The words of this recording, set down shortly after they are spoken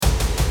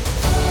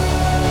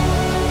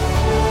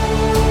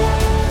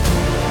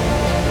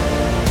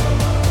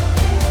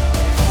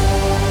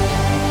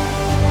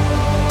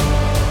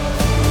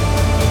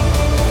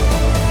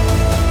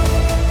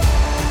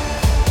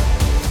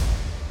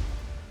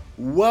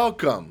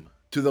Welcome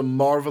to the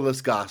Marvelous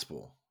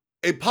Gospel,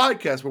 a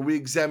podcast where we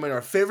examine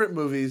our favorite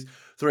movies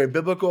through a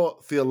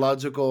biblical,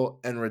 theological,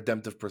 and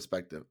redemptive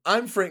perspective.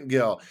 I'm Frank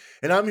Gill,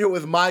 and I'm here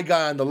with my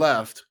guy on the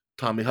left,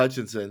 Tommy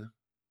Hutchinson.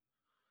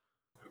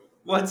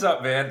 What's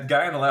up, man?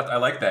 Guy on the left, I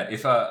like that.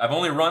 If I've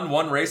only run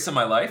one race in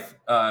my life,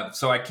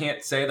 so I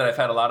can't say that I've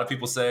had a lot of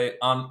people say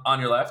on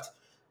your left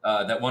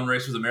that one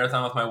race was a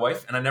marathon with my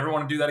wife, and I never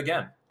want to do that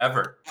again,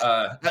 ever.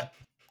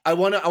 I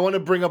want to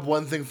bring up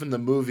one thing from the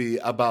movie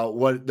about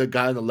what the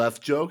guy on the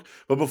left joke.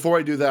 But before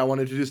I do that, I want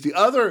to introduce the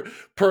other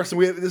person.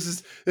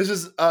 This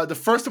is the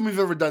first time we've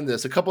ever done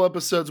this. A couple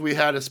episodes we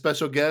had a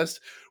special guest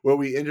where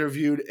we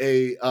interviewed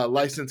a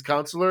licensed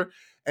counselor,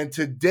 and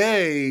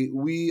today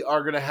we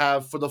are going to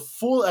have for the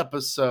full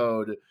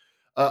episode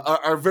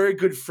our very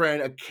good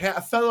friend,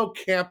 a fellow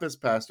campus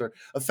pastor,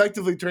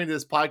 effectively turning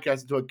this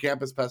podcast into a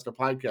campus pastor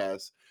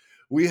podcast.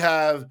 We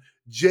have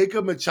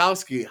Jacob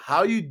Machowski. How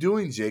are you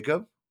doing,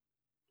 Jacob?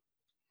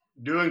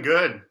 Doing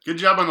good. Good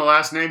job on the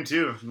last name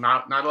too.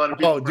 Not a lot of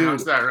people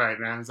pronounce that right,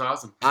 man. It's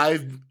awesome.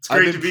 It's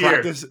great to be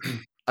here.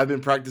 I've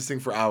been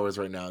practicing for hours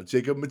right now.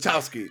 Jacob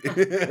Machowski.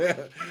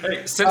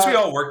 Hey, since we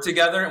all work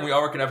together and we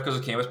all work at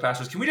Epic Campus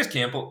Pastors, can we just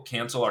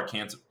cancel our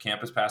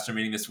campus pastor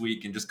meeting this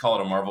week and just call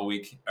it a Marvel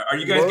week? Are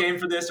you guys game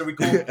for this? Are we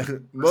cool?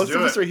 Most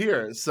of us are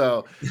here.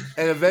 So,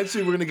 and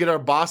eventually we're going to get our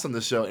boss on the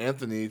show,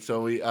 Anthony.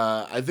 So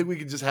I think we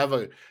could just have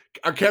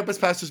our campus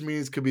pastors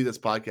meetings could be this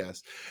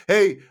podcast.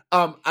 Hey,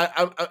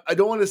 I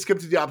don't want to skip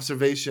to the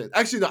observation.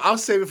 Actually, no, I'll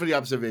save it for the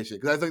observation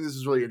because I think this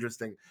is really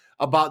interesting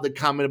about the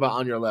comment about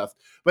on your left.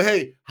 But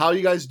hey, how are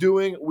you guys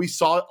doing? We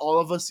saw all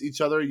of us each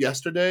other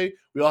yesterday.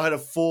 We all had a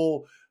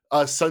full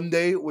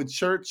Sunday with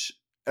church.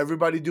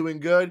 Everybody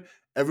doing good.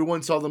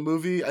 Everyone saw the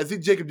movie. I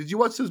think, Jacob, did you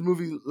watch this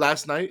movie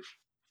last night?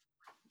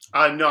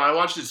 No, I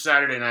watched it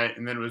Saturday night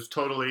and then was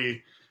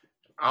totally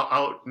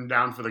out and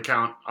down for the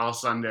count all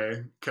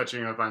Sunday,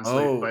 catching up on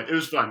sleep. But it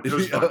was fun. It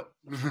was fun.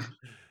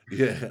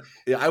 Yeah,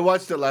 I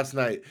watched it last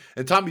night.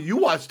 And Tommy, you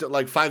watched it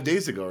like 5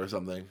 days ago or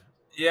something.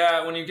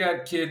 Yeah, when you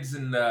got kids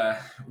and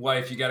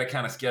wife, you got to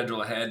kind of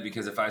schedule ahead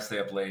because if I stay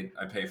up late,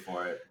 I pay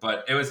for it.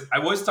 But I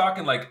was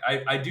talking like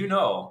I do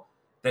know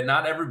that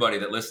not everybody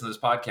that listens to this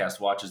podcast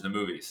watches the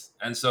movies.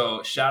 And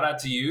so shout out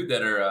to you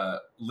that are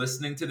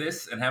listening to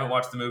this and haven't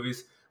watched the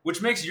movies,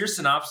 which makes your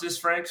synopsis,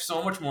 Frank,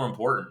 so much more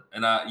important.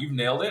 And you've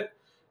nailed it.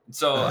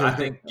 So I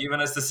think giving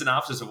us the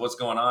synopsis of what's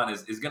going on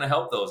is going to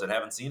help those that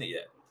haven't seen it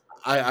yet.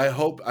 I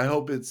hope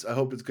it's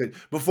good.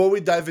 Before we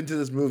dive into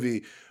this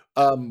movie,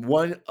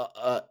 one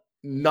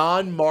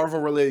non-Marvel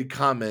related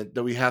comment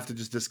that we have to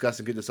just discuss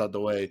and get this out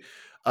the way.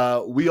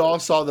 We all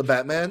saw the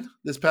Batman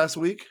this past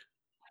week.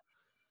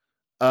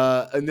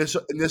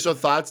 Initial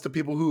thoughts to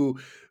people who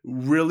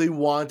really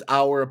want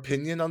our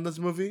opinion on this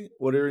movie.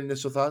 What are your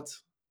initial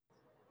thoughts?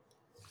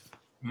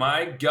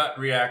 My gut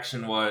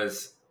reaction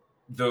was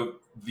the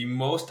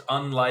most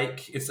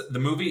unlike the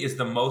movie is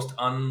the most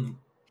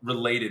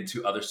unrelated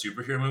to other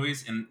superhero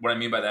movies, and what I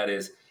mean by that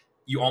is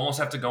you almost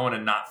have to go in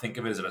and not think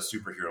of it as a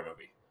superhero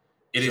movie.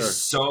 It is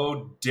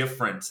so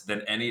different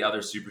than any other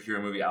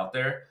superhero movie out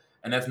there,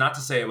 and that's not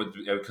to say it was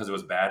because it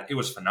was bad. It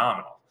was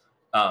phenomenal.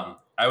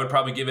 I would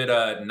probably give it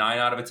a 9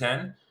 out of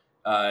 10.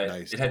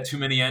 Nice. It had too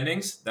many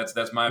endings.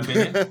 That's my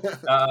opinion.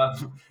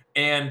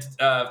 And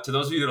to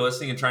those of you that are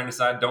listening and trying to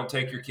decide, don't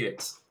take your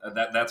kids.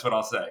 That's what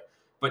I'll say.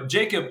 But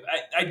Jacob,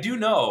 I do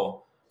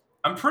know,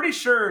 I'm pretty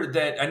sure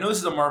that, I know this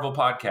is a Marvel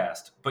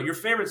podcast, but your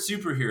favorite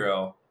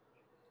superhero,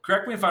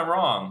 correct me if I'm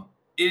wrong,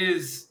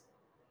 is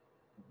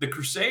the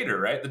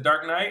Crusader, right? The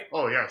Dark Knight?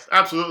 Oh, yes,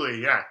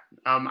 absolutely, yeah.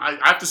 I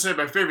have to say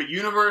my favorite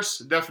universe,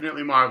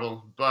 definitely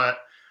Marvel, but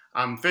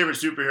favorite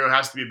superhero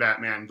has to be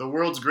Batman, the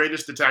world's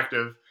greatest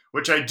detective,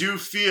 which I do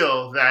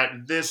feel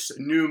that this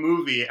new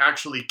movie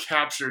actually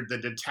captured the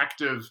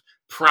detective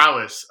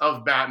prowess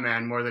of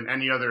Batman more than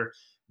any other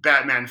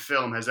Batman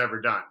film has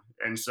ever done.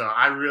 And so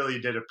I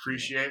really did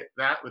appreciate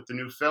that with the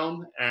new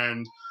film,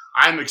 and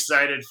I'm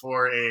excited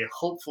for a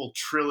hopeful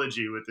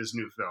trilogy with this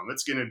new film.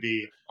 It's going to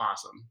be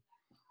awesome.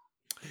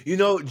 You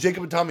know,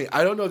 Jacob and Tommy,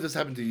 I don't know if this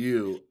happened to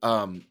you.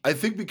 I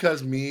think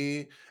because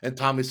me and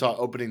Tommy saw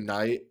opening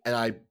night and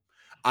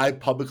I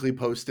publicly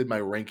posted my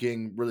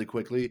ranking really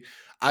quickly,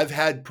 I've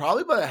had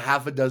probably about a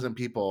half a dozen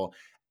people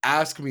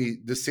ask me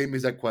the same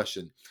exact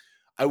question.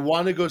 I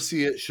want to go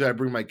see it. Should I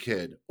bring my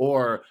kid?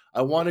 Or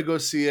I want to go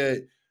see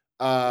it,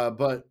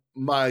 but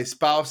my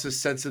spouse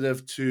is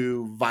sensitive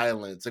to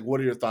violence. Like,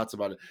 what are your thoughts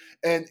about it?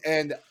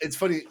 And it's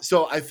funny.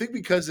 So I think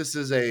because this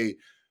is a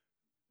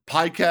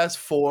podcast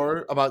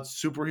about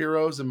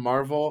superheroes and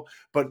Marvel,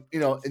 but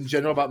in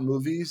general about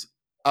movies,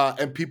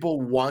 and people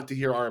want to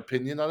hear our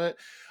opinion on it.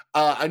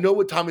 I know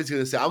what Tommy's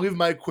going to say. I'll give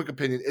my quick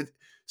opinion.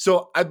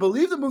 So I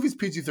believe the movie's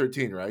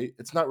PG-13, right?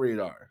 It's not rated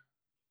R.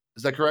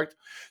 Is that correct?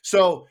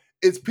 So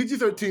it's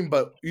PG-13,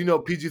 but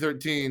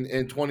PG-13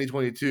 in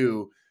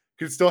 2022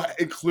 can still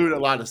include a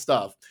lot of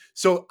stuff.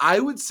 So I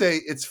would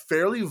say it's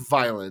fairly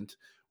violent.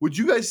 Would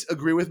you guys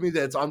agree with me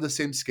that it's on the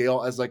same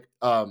scale as like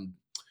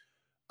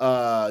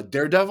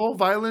Daredevil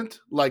violent?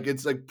 Like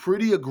it's like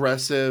pretty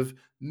aggressive,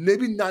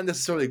 maybe not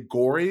necessarily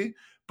gory,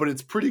 but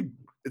it's pretty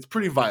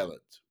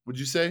violent. Would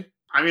you say?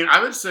 I mean,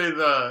 I would say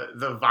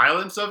the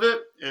violence of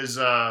it is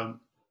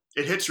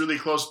it hits really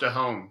close to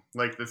home,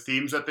 like the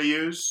themes that they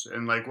use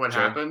and like what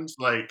Sure. happens.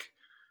 Like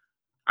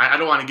I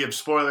don't want to give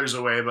spoilers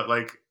away, but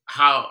like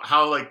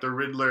how like the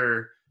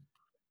Riddler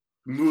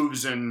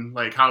moves and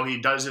like how he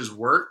does his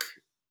work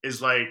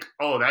is like,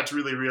 oh, that's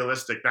really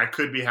realistic. That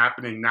could be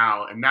happening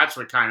now, and that's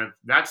what kind of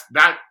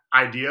that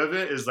idea of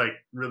it is like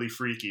really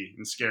freaky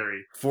and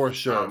scary. For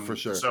sure.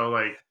 So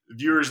like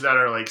viewers that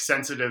are like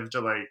sensitive to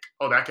like,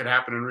 oh, that could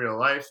happen in real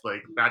life,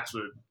 like that's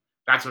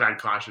what I'd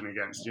caution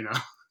against. You know,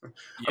 I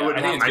Yeah,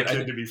 wouldn't want it's my good.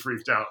 kid to be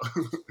freaked out.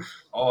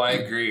 Oh, I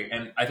agree.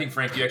 And I think,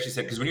 Frank, you actually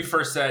said, because when you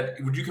first said,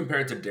 would you compare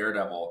it to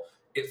Daredevil?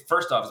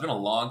 First off, it's been a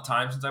long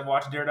time since I've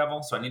watched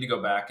Daredevil, so I need to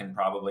go back and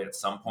probably at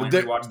some point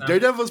rewatch them.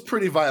 Daredevil's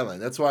pretty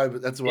violent. That's why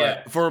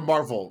Yeah. for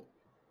Marvel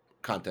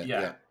content.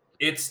 Yeah. Yeah.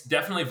 It's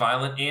definitely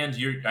violent, and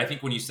I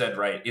think when you said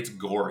right, it's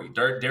gory.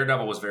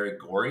 Daredevil was very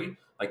gory.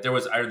 Like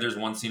there's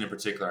one scene in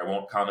particular, I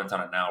won't comment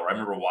on it now, where I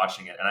remember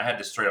watching it and I had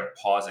to straight up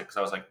pause it because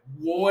I was like,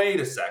 wait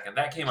a second,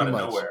 that came out of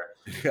nowhere.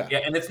 Yeah.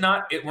 And it's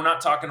not, we're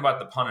not talking about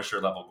the Punisher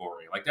level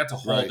gory. Like that's a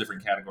whole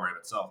different category of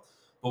itself.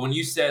 But when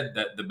you said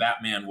that the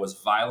Batman was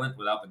violent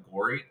without the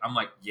gory, I'm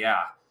like,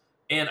 yeah.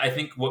 And I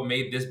think what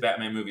made this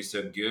Batman movie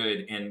so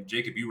good, and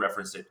Jacob, you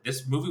referenced it,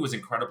 this movie was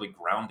incredibly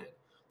grounded.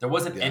 There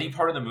wasn't any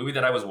part of the movie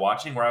that I was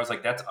watching where I was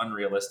like, that's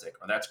unrealistic,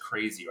 or that's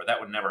crazy, or that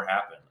would never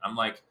happen. I'm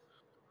like,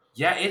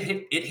 yeah,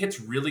 it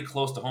hits really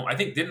close to home. I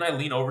think, didn't I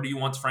lean over to you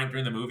once, Frank,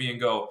 during the movie and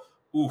go,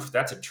 oof,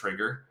 that's a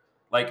trigger?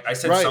 Like I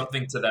said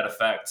something to that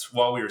effect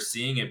while we were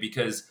seeing it,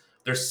 because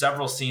there's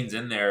several scenes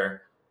in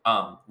there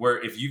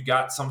where if you've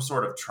got some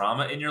sort of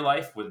trauma in your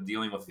life with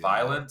dealing with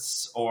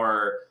violence,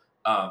 or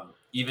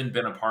even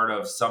been a part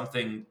of some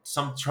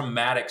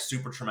traumatic,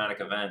 super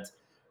traumatic event,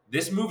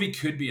 this movie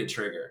could be a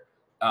trigger.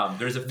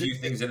 There's a few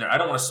things in there. I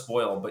don't want to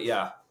spoil, but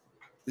yeah.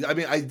 I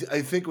mean,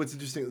 I think what's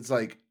interesting is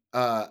like,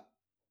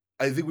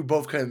 I think we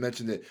both kind of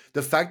mentioned it.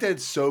 The fact that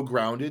it's so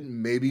grounded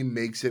maybe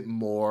makes it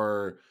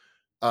more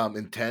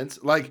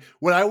intense. Like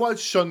when I watch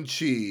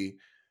Shang-Chi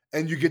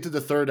and you get to the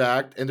third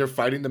act and they're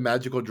fighting the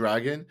magical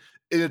dragon,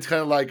 and it's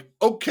kind of like,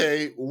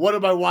 okay, what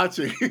am I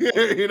watching?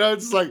 You know,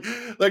 it's like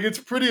it's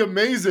pretty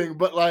amazing,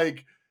 but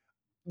like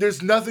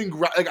there's nothing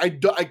like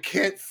I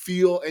can't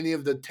feel any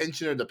of the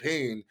tension or the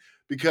pain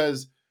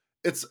because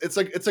it's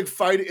like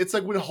fighting. It's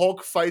like when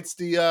Hulk fights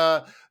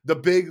the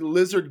big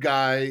lizard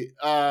guy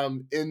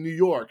in New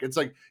York. It's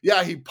like,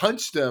 yeah, he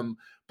punched him,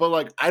 but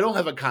like I don't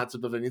have a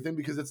concept of anything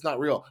because it's not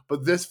real.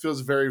 But this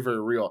feels very,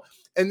 very real.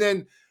 And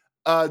then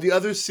the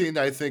other scene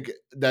that I think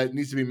that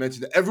needs to be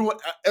mentioned,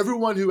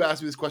 everyone who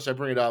asks me this question, I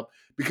bring it up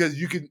because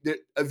you can,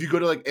 if you go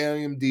to like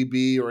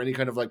IMDb or any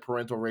kind of like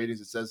parental ratings,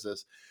 it says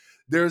this.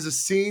 There's a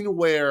scene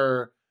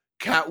where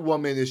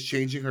Catwoman is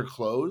changing her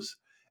clothes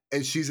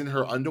and she's in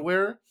her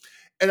underwear.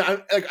 And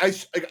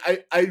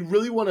I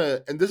really want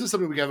to, and this is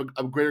something we can have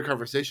a greater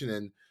conversation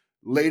in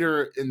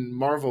later in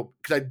Marvel,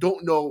 because I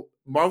don't know,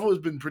 Marvel has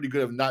been pretty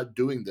good at not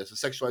doing this, of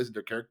sexualizing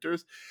their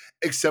characters,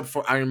 except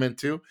for Iron Man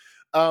 2.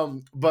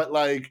 But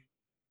like,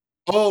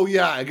 oh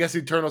yeah, I guess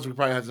Eternals we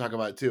probably have to talk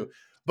about it too.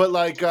 But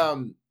like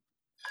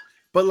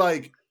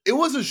it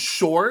was a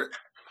short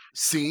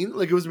scene,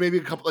 like it was maybe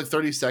a couple, like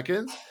 30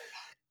 seconds.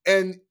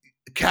 And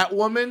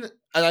Catwoman,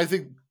 and I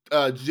think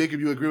Jacob,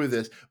 you agree with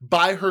this,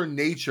 by her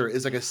nature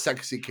is like a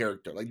sexy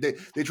character. Like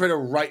they try to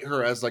write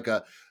her as like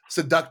a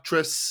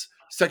seductress,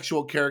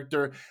 sexual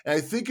character. And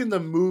I think in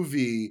the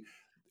movie,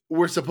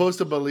 we're supposed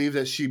to believe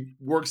that she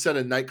works at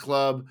a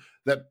nightclub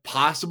that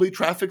possibly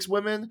traffics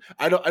women.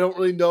 I don't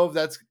really know if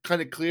that's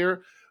kind of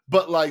clear,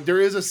 but like there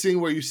is a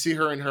scene where you see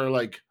her in her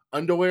like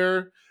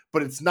underwear,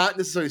 but it's not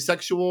necessarily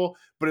sexual,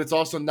 but it's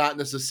also not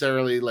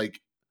necessarily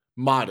like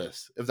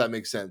modest, if that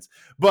makes sense.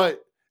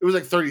 But it was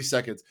like 30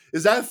 seconds.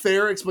 Is that a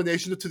fair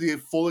explanation to the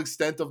full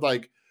extent of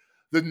like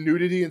the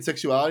nudity and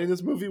sexuality in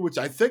this movie, which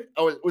I think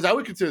I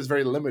would consider is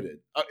very limited,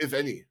 if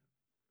any?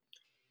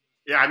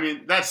 Yeah, I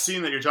mean, that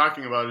scene that you're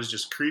talking about is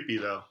just creepy,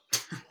 though,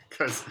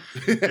 because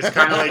it's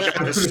kind of like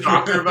got this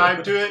stalker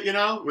vibe to it, you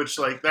know, which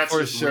like that's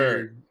For just sure.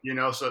 weird, you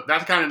know. So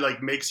that kind of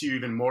like makes you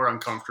even more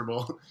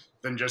uncomfortable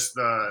than just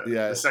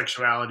the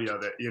sexuality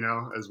of it, you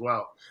know, as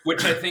well.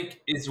 Which I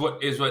think is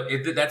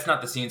that's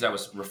not the scenes I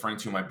was referring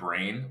to in my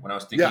brain when I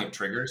was thinking of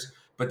triggers,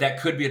 but that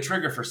could be a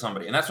trigger for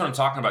somebody, and that's what I'm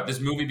talking about. This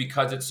movie,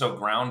 because it's so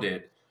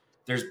grounded,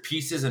 there's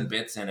pieces and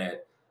bits in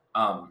it.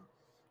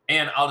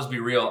 And I'll just be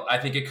real. I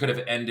think it could have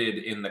ended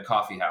in the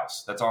coffee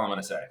house. That's all I'm going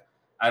to say.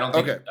 I don't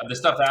think the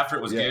stuff after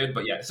it was good,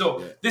 but yeah.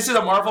 So this is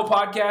a Marvel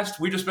podcast.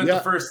 We just spent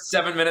the first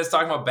 7 minutes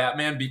talking about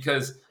Batman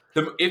because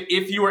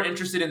if you are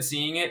interested in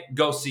seeing it,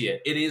 go see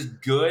it. It is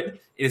good.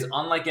 It is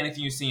unlike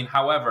anything you've seen.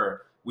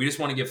 However, we just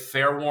want to give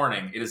fair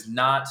warning. It is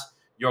not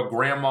your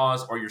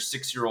grandma's or your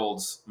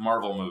 6-year-old's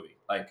Marvel movie.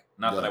 Like,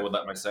 not that I would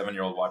let my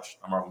 7-year-old watch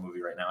a Marvel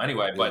movie right now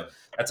anyway, but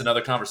that's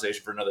another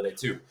conversation for another day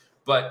too.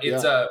 But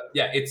it's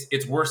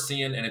it's worth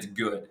seeing and it's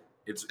good.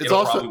 It'll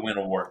also probably win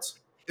awards.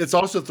 It's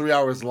also 3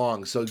 hours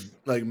long, so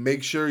like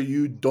make sure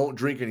you don't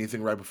drink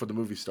anything right before the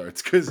movie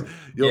starts because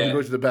you'll be Yeah.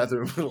 going to the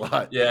bathroom a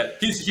lot. Yeah,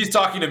 he's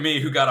talking to me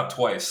who got up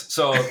twice.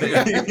 So,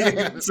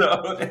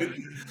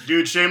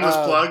 Dude, shameless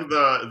plug.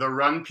 The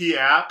Run P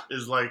app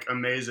is like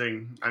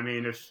amazing. I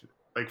mean, if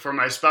like for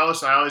my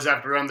spouse, I always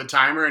have to run the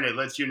timer, and it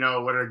lets you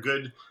know what are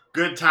good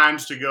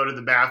times to go to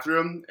the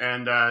bathroom,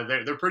 and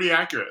they're pretty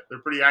accurate. They're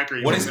pretty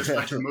accurate. What You is miss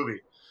much of the movie.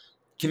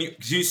 Can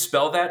you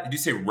spell that? Did you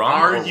say run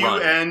or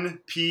run?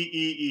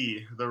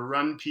 RUNPEE, the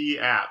Run P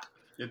app.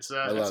 It's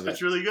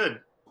really good.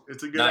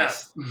 It's a good app.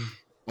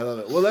 I love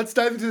it. Well, let's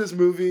dive into this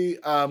movie.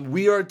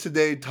 We are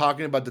today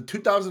talking about the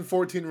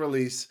 2014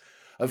 release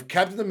of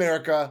Captain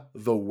America: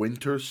 The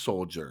Winter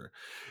Soldier.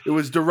 It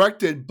was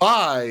directed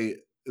by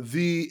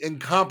the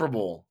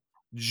incomparable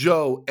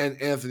Joe and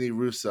Anthony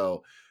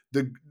Russo,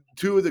 the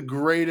two of the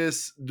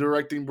greatest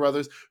directing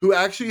brothers who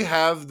actually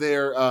have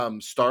their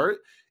start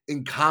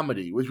in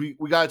comedy, which we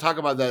got to talk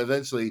about that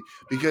eventually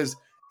because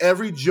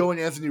every Joe and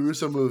Anthony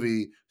Russo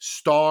movie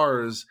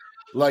stars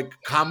like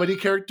comedy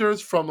characters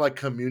from like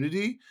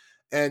Community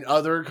and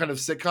other kind of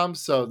sitcoms,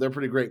 so they're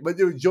pretty great. But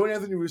Joe and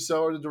Anthony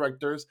Russo are the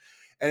directors,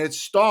 and it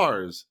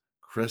stars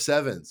Chris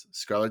Evans,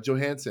 Scarlett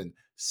Johansson,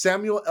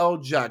 Samuel L.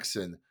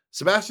 Jackson,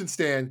 Sebastian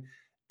Stan,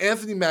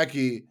 Anthony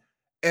Mackie,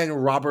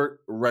 and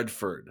Robert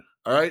Redford.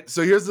 All right,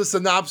 so here's the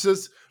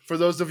synopsis for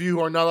those of you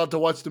who are not allowed to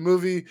watch the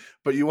movie,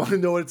 but you want to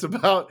know what it's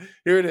about.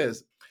 Here it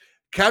is.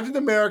 Captain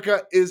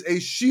America is a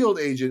SHIELD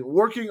agent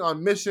working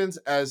on missions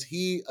as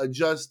he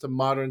adjusts to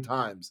modern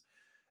times.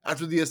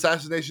 After the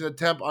assassination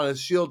attempt on a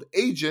SHIELD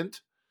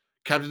agent,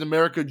 Captain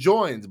America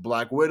joins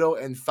Black Widow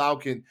and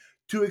Falcon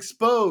to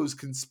expose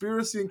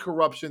conspiracy and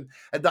corruption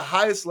at the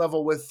highest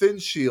level within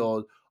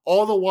SHIELD,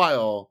 all the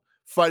while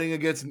fighting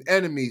against an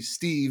enemy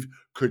Steve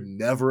could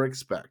never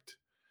expect.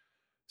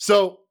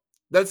 So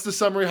that's the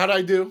summary. How did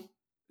I do?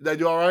 Did I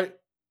do all right?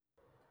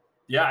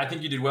 Yeah, I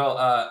think you did well.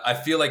 I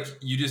feel like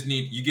you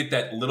get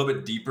that little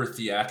bit deeper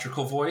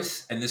theatrical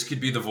voice, and this could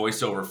be the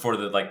voiceover for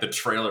the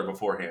trailer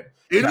beforehand.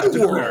 In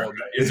the world,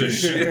 is a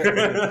shit.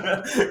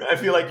 I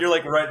feel like you're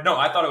like right. No,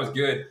 I thought it was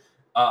good.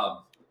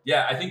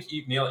 Yeah, I think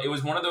Neil. It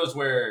was one of those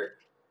where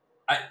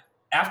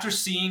after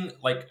seeing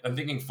I'm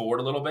thinking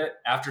forward a little bit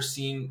after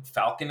seeing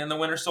Falcon and the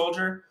Winter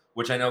Soldier,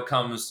 which I know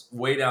comes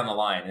way down the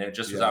line, and it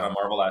just was out on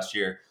Marvel last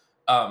year.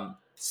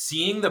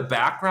 Seeing the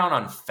background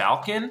on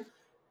Falcon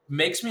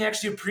makes me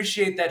actually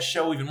appreciate that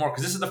show even more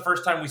because this is the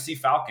first time we see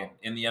Falcon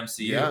in the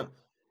MCU. Yeah.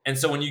 And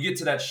so when you get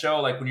to that show,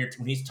 like when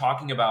he's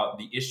talking about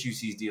the issues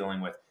he's dealing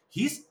with,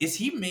 is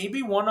he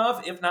maybe one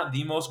of, if not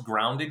the most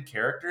grounded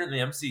character in the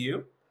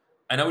MCU?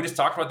 I know we just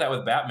talked about that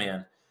with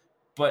Batman,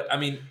 but I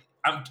mean,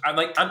 I'm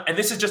and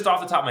this is just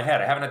off the top of my head.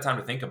 I haven't had time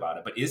to think about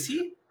it, but is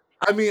he?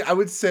 I mean, I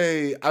would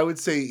say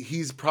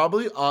he's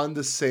probably on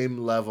the same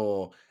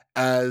level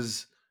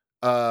as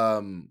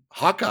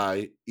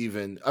Hawkeye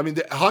even. I mean,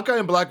 Hawkeye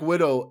and Black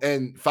Widow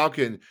and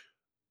Falcon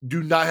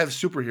do not have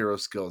superhero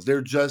skills.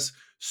 They're just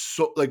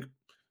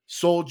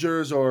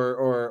soldiers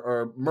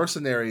or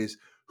mercenaries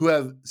who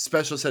have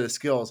special set of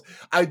skills.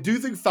 I do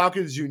think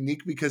Falcon is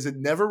unique because it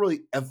never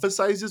really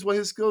emphasizes what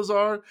his skills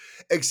are,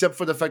 except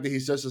for the fact that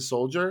he's just a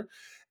soldier.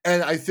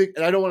 And I think,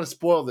 and I don't want to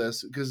spoil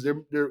this because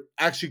there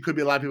actually could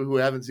be a lot of people who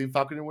haven't seen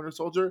Falcon and Winter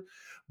Soldier.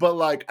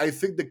 But I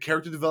think the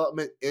character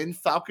development in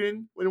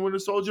Falcon and Winter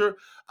Soldier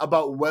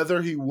about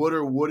whether he would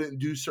or wouldn't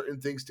do certain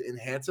things to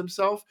enhance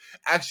himself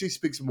actually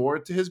speaks more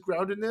to his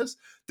groundedness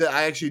that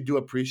I actually do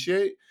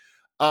appreciate.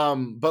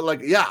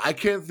 I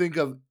can't think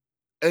of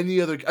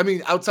any other. I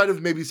mean, outside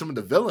of maybe some of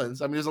the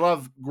villains. I mean, there's a lot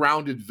of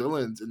grounded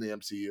villains in the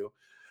MCU.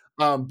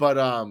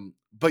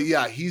 But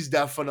yeah, he's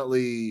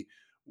definitely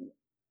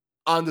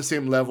on the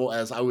same level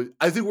as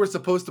I think we're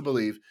supposed to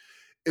believe.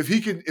 If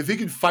he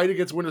can fight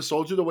against Winter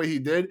Soldier the way he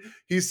did,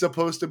 he's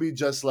supposed to be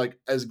just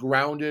as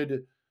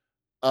grounded,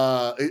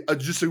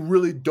 just a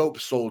really dope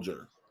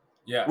soldier.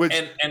 Yeah, which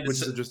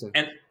is interesting.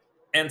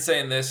 And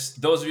saying this,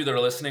 those of you that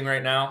are listening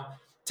right now,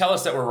 tell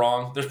us that we're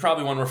wrong. There's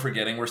probably one we're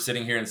forgetting. We're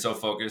sitting here and so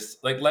focused.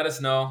 Let us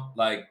know,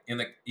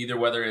 either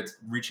whether it's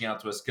reaching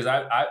out to us because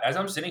I as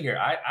I'm sitting here,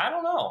 I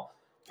don't know.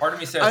 Part of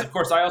me says, of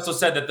course, I also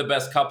said that the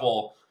best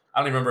couple. I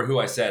don't even remember who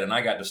I said, and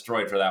I got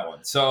destroyed for that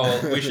one. So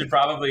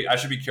I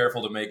should be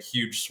careful to make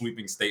huge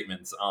sweeping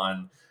statements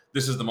on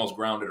this is the most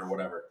grounded or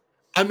whatever.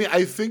 I mean,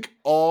 I think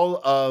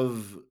all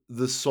of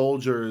the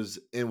soldiers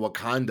in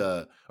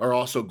Wakanda are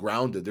also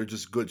grounded. They're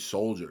just good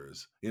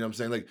soldiers. You know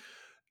what I'm saying?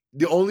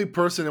 The only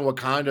person in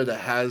Wakanda that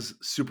has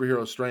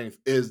superhero strength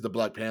is the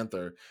Black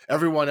Panther.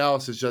 Everyone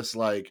else is just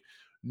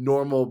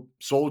normal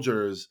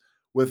soldiers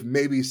with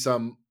maybe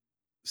some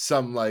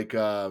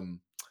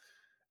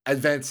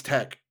advanced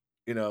tech.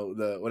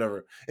 The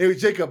whatever. Anyway,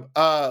 Jacob,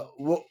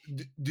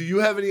 do you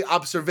have any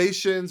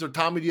observations, or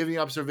Tommy, do you have any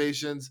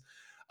observations?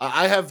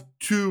 I have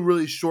two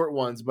really short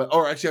ones,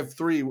 actually I have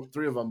three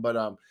of them, but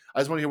I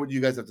just want to hear what you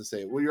guys have to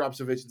say. What are your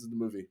observations of the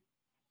movie?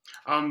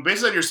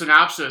 Based on your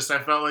synopsis, I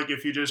felt like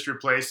if you just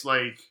replaced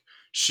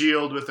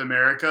SHIELD with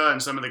America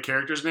and some of the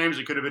characters' names,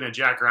 it could have been a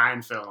Jack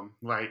Ryan film.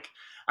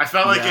 I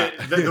felt like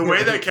Yeah. the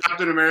way that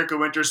Captain America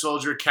Winter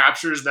Soldier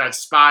captures that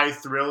spy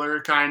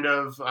thriller kind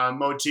of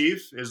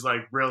motif is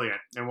like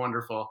brilliant and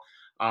wonderful.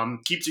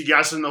 Keeps you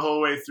guessing the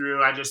whole way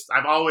through.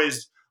 I've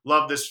always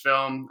loved this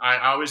film.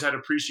 I always had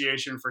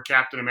appreciation for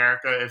Captain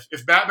America.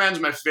 If Batman's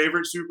my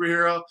favorite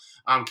superhero,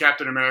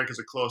 Captain America's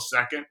a close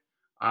second.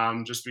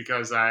 Just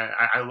because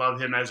I love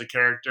him as a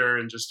character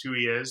and just who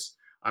he is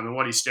and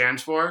what he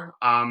stands for.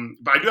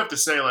 But I do have to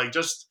say, like,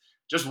 just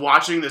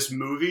watching this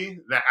movie,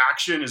 the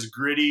action is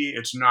gritty,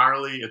 it's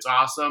gnarly, it's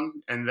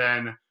awesome, and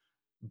then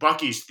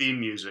Bucky's theme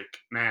music,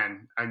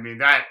 man. I mean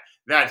that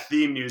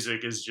theme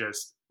music is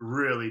just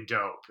really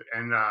dope,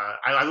 and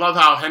I love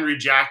how Henry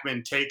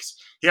Jackman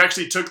he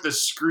actually took the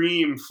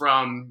scream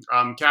from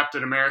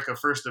Captain America: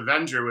 First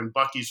Avenger when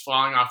Bucky's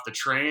falling off the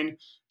train,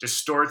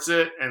 distorts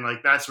it, and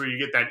like that's where you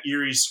get that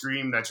eerie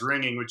scream that's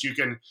ringing,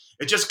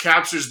 it just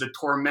captures the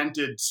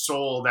tormented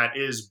soul that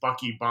is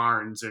Bucky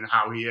Barnes and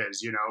how he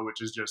is,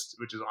 which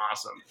is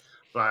awesome.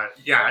 But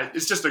yeah,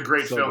 it's just a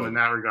great film in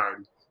that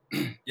regard.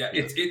 Yeah,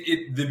 it's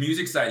the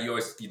music side. You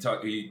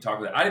talk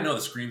about. I didn't know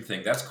the scream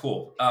thing. That's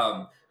cool.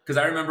 Because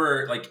I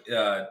remember like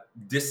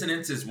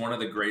dissonance is one of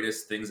the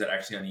greatest things that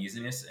actually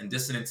uneasiness, and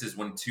dissonance is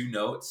when two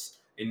notes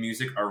in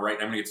music are right.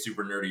 I'm gonna get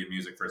super nerdy in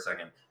music for a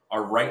second.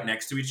 Are right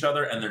next to each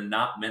other, and they're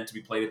not meant to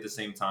be played at the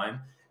same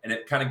time. And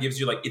it kind of gives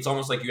you like it's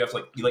almost like you have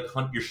to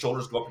hunt, your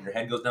shoulders go up and your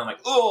head goes down, like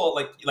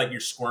like you're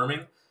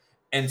squirming.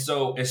 And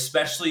so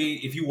especially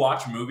if you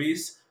watch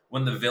movies,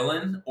 when the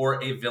villain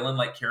or a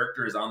villain-like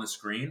character is on the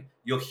screen,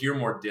 you'll hear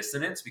more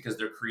dissonance because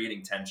they're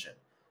creating tension.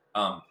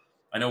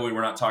 I know we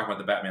were not talking about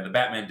the Batman. The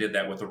Batman did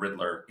that with the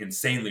Riddler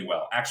insanely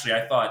well. Actually,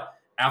 I thought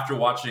after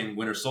watching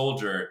Winter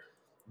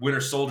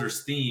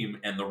Soldier's theme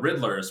and the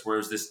Riddler's,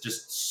 whereas this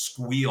just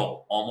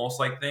squeal almost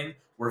like thing,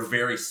 were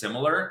very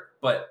similar.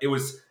 But it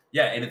was,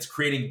 and it's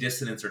creating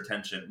dissonance or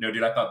tension. No,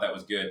 dude, I thought that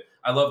was good.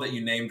 I love that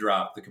you name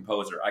dropped the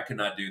composer. I could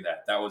not do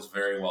that. That was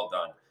very well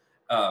done.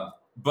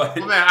 But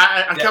well, man,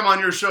 I come on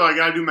your show. I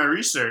got to do my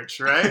research,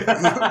 right?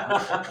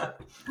 That's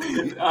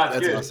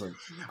awesome.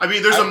 I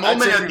mean, there's a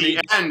moment at the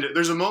end.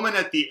 There's a moment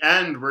at the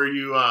end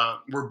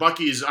where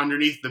Bucky's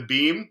underneath the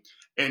beam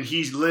and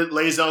he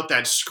lays out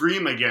that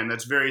scream again.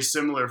 That's very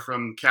similar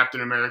from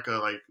Captain America,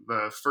 like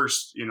the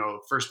first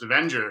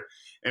Avenger.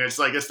 And it's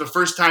like it's the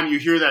first time you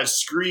hear that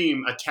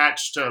scream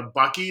attached to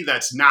Bucky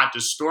that's not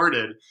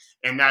distorted,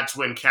 and that's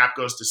when Cap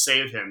goes to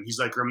save him. He's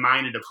like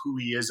reminded of who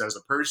he is as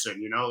a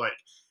person, like.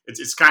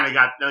 It's kind of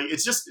got like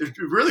it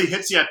really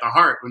hits you at the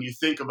heart when you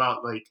think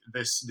about like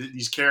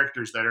these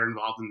characters that are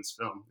involved in this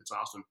film. It's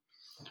awesome.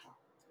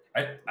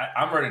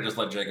 I'm ready to just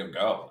let Jacob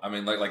go. I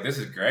mean, like this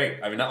is great.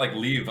 I mean, not like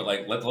leave, but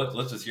like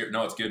let's just hear.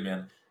 No, it's good,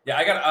 man. Yeah,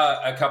 I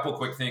got a couple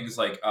quick things.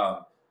 Like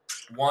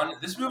one,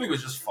 this movie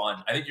was just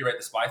fun. I think you're right.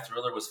 The spy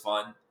thriller was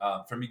fun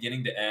from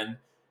beginning to end.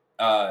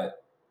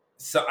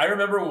 So I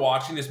remember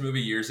watching this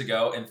movie years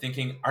ago and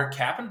thinking, are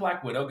Cap and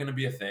Black Widow going to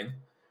be a thing?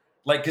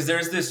 Like, because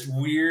there's this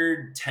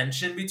weird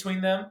tension between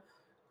them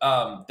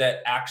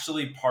that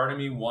actually part of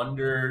me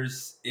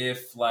wonders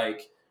if,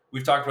 like,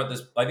 we've talked about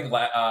this, I think,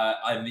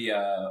 in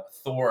the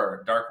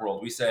Thor Dark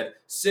World, we said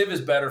Civ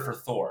is better for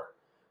Thor.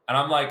 And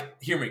I'm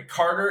like, hear me,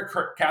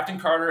 Captain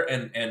Carter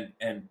and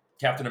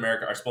Captain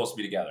America are supposed to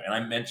be together. And I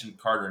mentioned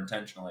Carter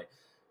intentionally.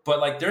 But,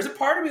 like, there's a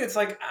part of me that's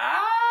like,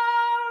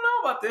 I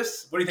don't know about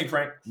this. What do you think,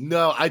 Frank?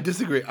 No, I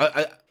disagree.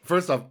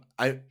 First off,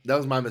 that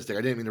was my mistake.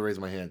 I didn't mean to raise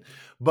my hand.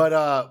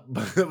 But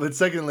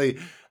secondly,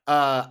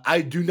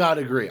 I do not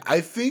agree.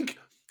 I think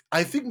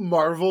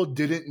Marvel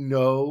didn't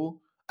know.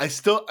 I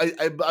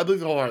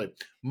believe wholeheartedly.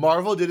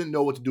 Marvel didn't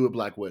know what to do with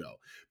Black Widow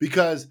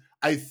because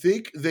I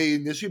think they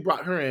initially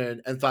brought her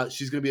in and thought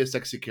she's going to be a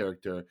sexy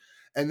character,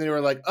 and they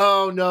were like,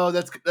 "Oh no,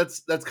 that's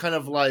kind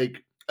of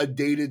like a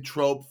dated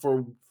trope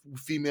for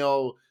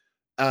female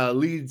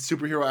lead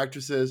superhero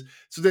actresses."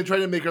 So they tried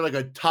to make her like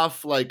a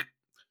tough, like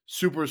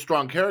super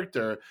strong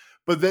character.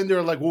 But then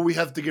they're like, well, we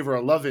have to give her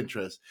a love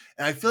interest.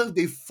 And I feel like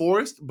they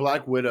forced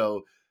Black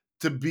Widow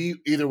to be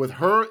either with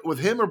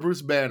him or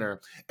Bruce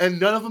Banner. And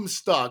none of them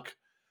stuck.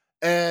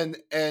 And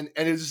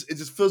it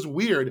just feels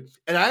weird.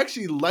 And I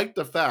actually like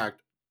the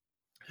fact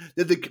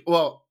that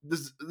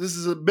this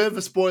is a bit of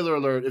a spoiler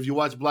alert if you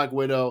watch Black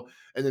Widow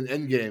and then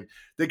Endgame.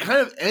 They kind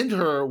of end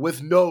her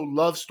with no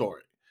love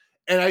story.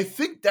 And I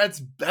think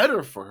that's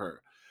better for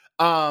her.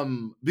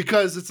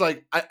 Because it's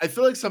like, I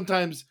feel like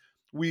sometimes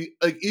we,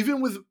 like, even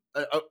with,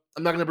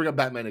 I'm not going to bring up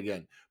Batman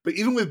again, but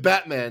even with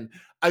Batman,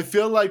 I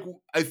feel like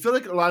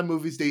a lot of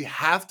movies, they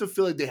have to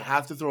feel like they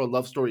have to throw a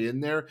love story in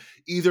there,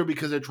 either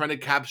because they're trying to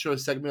capture a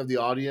segment of the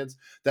audience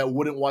that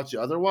wouldn't watch it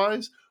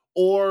otherwise,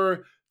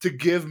 or to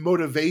give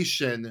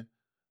motivation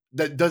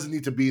that doesn't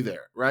need to be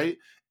there, right?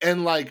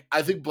 And like,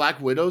 I think Black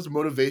Widow's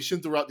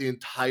motivation throughout the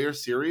entire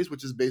series,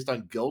 which is based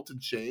on guilt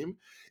and shame,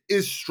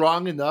 is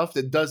strong enough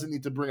that doesn't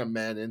need to bring a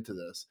man into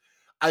this.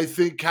 I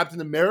think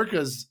Captain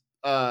America's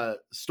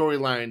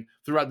storyline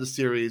throughout the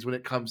series when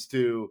it comes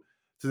to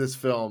this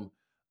film,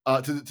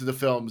 to the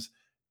films,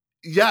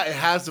 it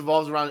has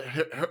evolved around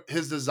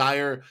his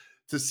desire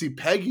to see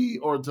Peggy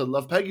or to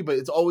love Peggy, but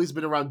it's always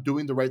been around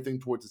doing the right thing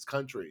towards his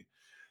country.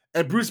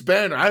 And Bruce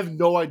Banner, I have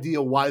no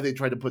idea why they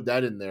tried to put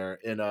that in there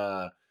in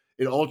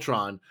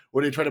Ultron,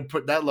 where they try to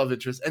put that love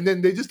interest, and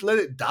then they just let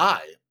it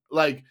die.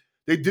 Like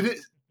they didn't.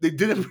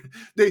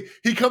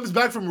 He comes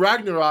back from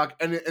Ragnarok,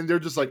 and they're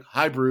just like,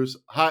 "Hi, Bruce.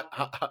 Hi,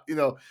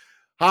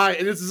 hi,"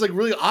 and it's just like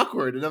really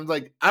awkward. And I'm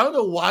like, I don't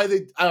know why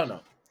they. I don't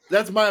know.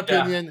 That's my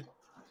opinion. Yeah.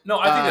 No,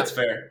 I think that's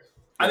fair.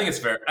 I think it's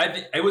fair. I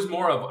think it was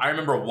more of, I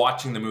remember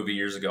watching the movie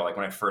years ago, like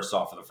when I first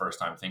saw it for the first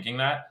time, thinking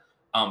that.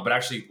 But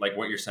actually, like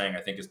what you're saying,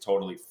 I think is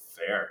totally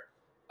fair,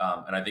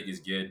 and I think is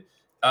good.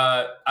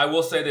 I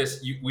will say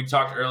this: we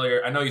talked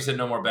earlier. I know you said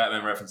no more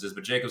Batman references,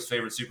 but Jacob's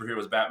favorite superhero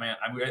is Batman.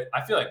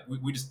 I feel like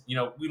we just,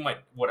 we might,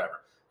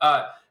 whatever.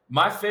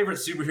 My favorite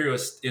superhero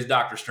is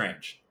Doctor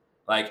Strange.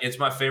 Like, it's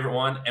my favorite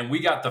one, and we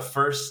got the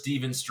first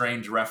Stephen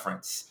Strange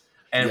reference.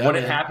 And when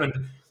it happened,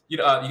 you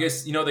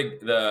guys,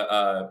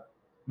 the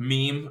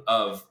meme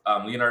of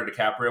Leonardo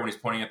DiCaprio when he's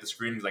pointing at the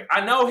screen, he's like,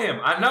 I know him.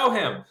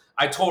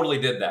 I totally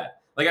did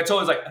that. Like, I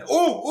totally was like,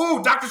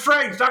 ooh, Doctor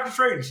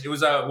Strange. It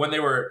was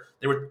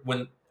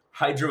when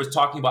Hydra was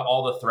talking about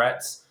all the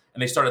threats,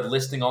 and they started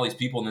listing all these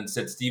people, and then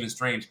said Stephen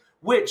Strange,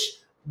 which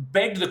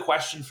begged the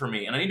question for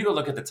me, and I need to go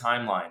look at the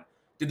timeline.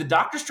 Did the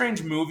Doctor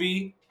Strange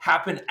movie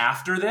happen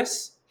after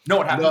this?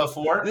 No, it happened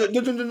before?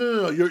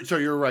 No.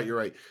 You're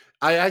right.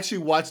 I actually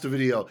watched the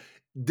video.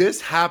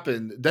 This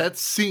happened, that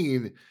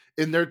scene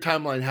in their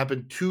timeline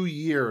happened 2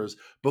 years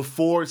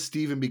before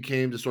Stephen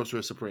became the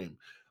Sorcerer Supreme.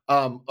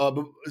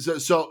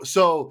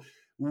 So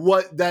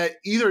what that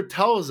either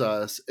tells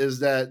us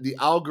is that the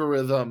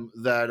algorithm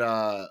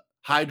that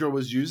Hydra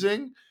was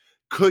using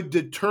could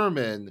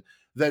determine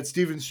that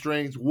Stephen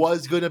Strange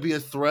was going to be a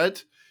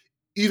threat,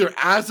 either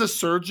as a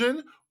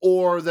surgeon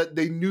or that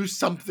they knew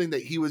something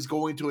that he was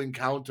going to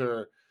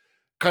encounter,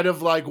 kind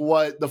of like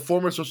what the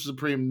former Sorcerer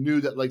Supreme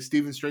knew, that like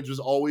Stephen Strange was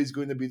always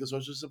going to be the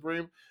Sorcerer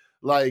Supreme.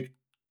 Like,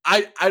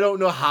 I don't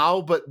know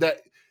how, but that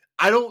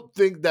I don't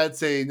think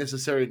that's a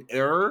necessary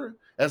error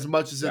as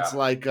much as it's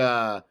like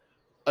a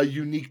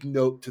unique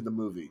note to the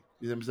movie.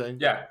 You know what I'm saying?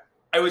 Yeah.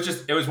 It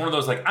was one of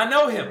those, like, I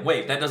know him.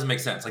 Wait, that doesn't make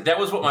sense. Like, that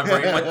was what my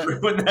brain went through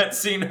when that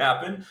scene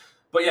happened.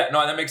 But yeah,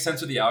 no, that makes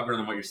sense with the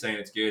algorithm, what you're saying.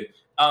 It's good.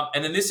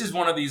 And then this is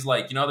one of these,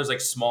 like, there's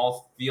like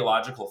small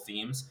theological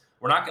themes.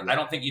 We're not gonna, I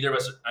don't think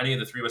any of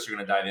the three of us are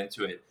going to dive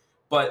into it.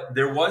 But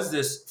there was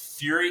this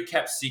Fury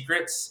kept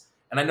secrets.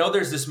 And I know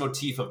there's this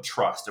motif of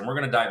trust, and we're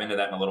going to dive into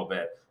that in a little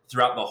bit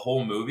throughout the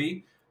whole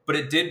movie. But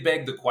it did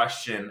beg the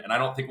question, and I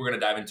don't think we're going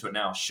to dive into it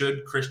now.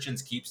 Should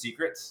Christians keep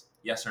secrets?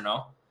 Yes or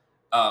no?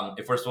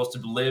 If we're supposed to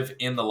live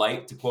in the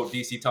light, to quote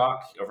DC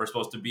Talk, if we're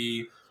supposed to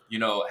be,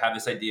 have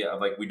this idea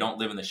of like, we don't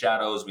live in the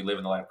shadows, we live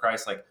in the light of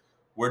Christ. Like,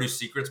 where do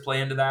secrets play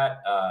into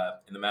that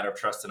in the matter of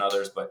trust in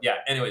others? But yeah,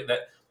 anyway,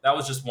 that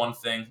was just one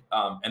thing.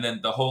 And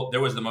then there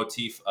was the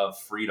motif of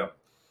freedom,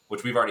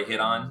 which we've already hit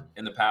on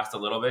in the past a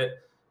little bit,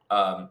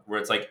 where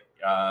it's like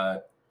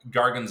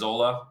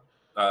Gargonzola.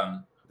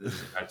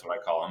 That's what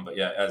I call him. But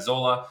yeah,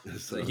 Zola,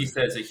 he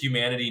says that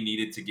humanity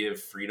needed to give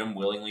freedom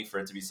willingly for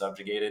it to be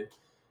subjugated.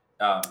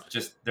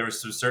 Just there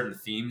was some certain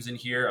themes in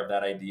here of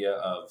that idea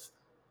of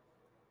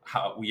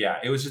how,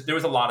 it was just, there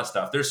was a lot of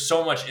stuff. There's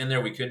so much in there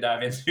we could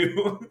dive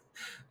into.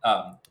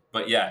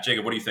 But yeah,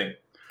 Jacob, what do you think?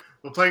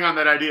 Well, playing on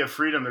that idea of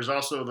freedom, there's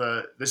also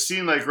the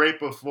scene like right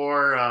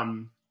before,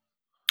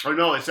 or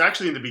no, it's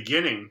actually in the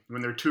beginning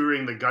when they're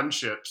touring the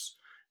gunships,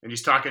 and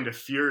he's talking to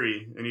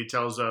Fury, and he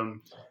tells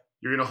them,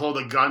 you're going to hold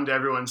a gun to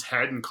everyone's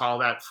head and call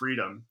that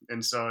freedom.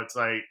 And so it's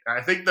like,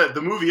 I think that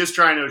the movie is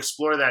trying to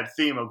explore that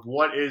theme of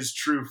what is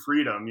true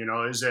freedom.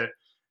 Is it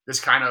this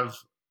kind of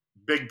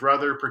big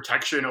brother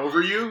protection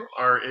over you,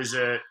 or is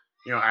it,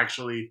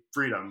 actually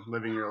freedom,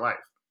 living your life?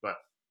 But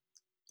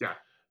yeah.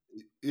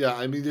 Yeah.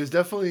 I mean, there's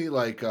definitely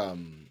like,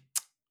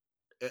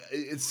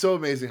 it's so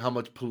amazing how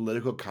much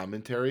political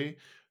commentary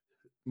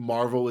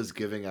Marvel is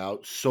giving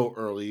out so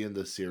early in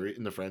the series,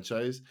 in the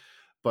franchise.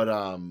 But,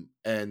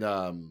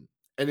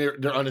 and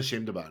they're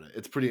unashamed about it.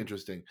 It's pretty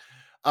interesting.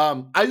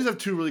 I just have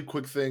three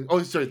quick things.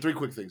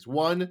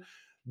 One,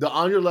 the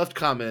on your left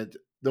comment,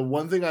 the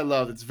one thing I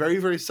love, it's very,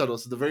 very subtle.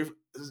 So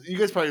you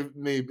guys probably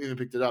may have even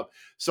picked it up.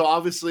 So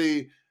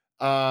obviously,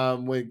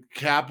 when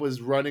Cap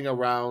was running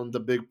around the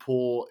big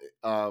pool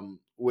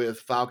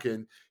with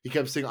Falcon, he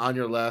kept saying on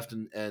your left,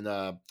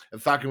 and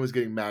Falcon was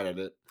getting mad at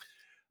it.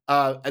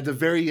 At the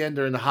very end,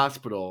 they're in the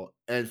hospital,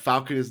 and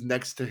Falcon is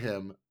next to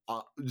him,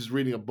 just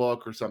reading a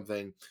book or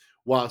something,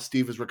 while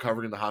Steve is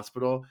recovering in the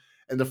hospital.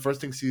 And the first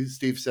thing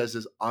Steve says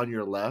is on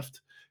your left,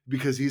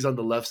 because he's on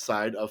the left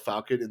side of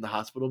Falcon in the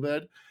hospital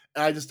bed.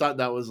 And I just thought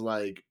that was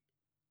like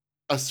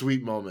a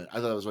sweet moment. I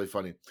thought it was really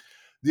funny.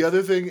 The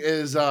other thing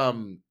is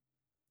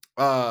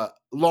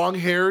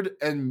long-haired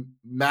and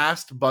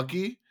masked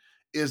Bucky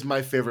is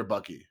my favorite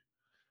Bucky.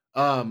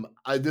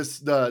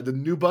 The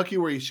new Bucky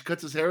where he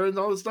cuts his hair and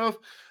all this stuff,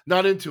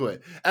 not into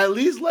it. At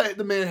least let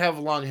the man have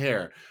long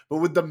hair. But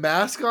with the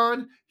mask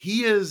on,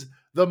 he is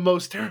the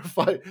most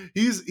terrifying.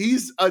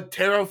 He's a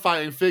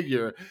terrifying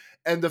figure.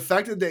 And the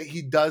fact that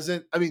he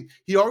doesn't, I mean,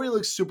 he already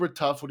looks super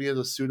tough when he has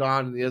a suit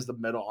on and he has the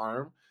metal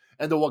arm,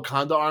 and the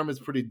Wakanda arm is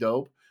pretty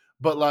dope.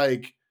 But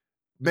like,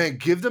 man,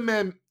 give the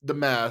man the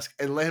mask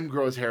and let him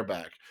grow his hair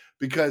back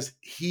because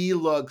he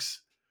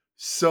looks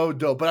so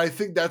dope. But I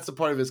think that's the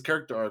part of his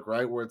character arc,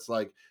 right? Where it's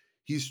like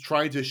he's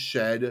trying to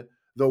shed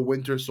the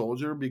Winter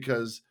Soldier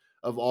because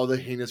of all the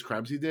heinous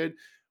crimes he did,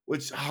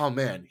 which, oh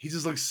man, he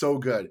just looks so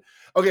good.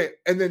 Okay,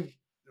 and then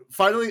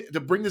finally, to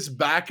bring this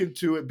back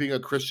into it being a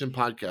Christian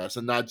podcast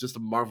and not just a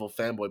Marvel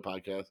fanboy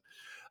podcast,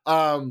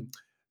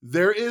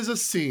 there is a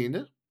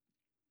scene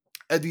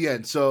at the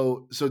end.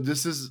 So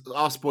this is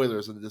all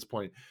spoilers at this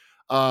point.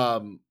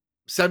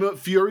 Samuel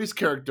Fury's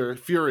character,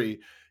 Fury,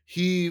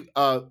 he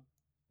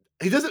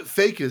doesn't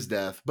fake his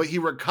death, but he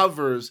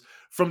recovers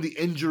from the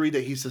injury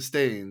that he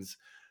sustains.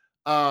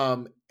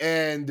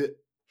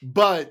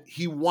 But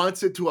he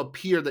wants it to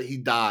appear that he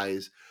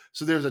dies.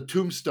 So there's a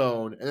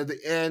tombstone, and at the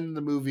end of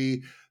the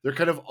movie, they're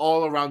kind of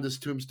all around this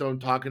tombstone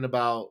talking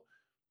about,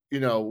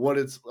 what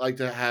it's like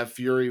to have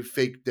Fury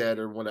fake dead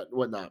or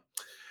whatnot.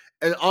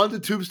 And on the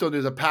tombstone,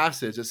 there's a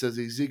passage that says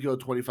Ezekiel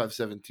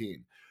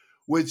 25:17,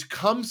 which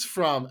comes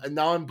from, and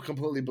now I'm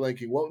completely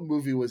blanking. What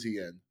movie was he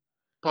in?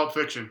 Pulp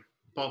Fiction.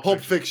 Pulp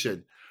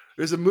Fiction.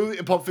 There's a movie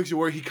in Pulp Fiction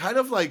where he kind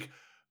of like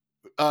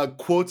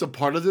quotes a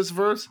part of this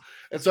verse.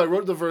 And so I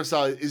wrote the verse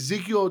out.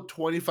 Ezekiel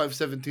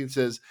 25:17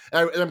 says,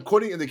 and I'm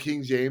quoting in the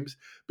King James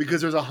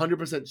because there's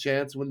 100%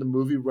 chance when the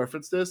movie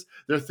referenced this,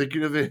 they're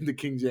thinking of it in the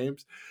King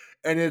James.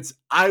 And it's,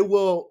 I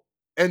will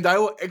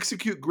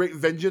execute great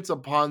vengeance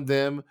upon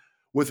them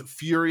with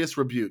furious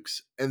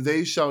rebukes, and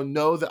they shall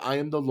know that I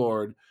am the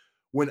Lord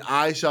when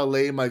I shall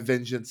lay my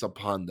vengeance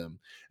upon them.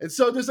 And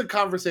so there's a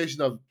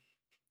conversation of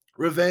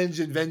revenge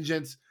and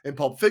vengeance in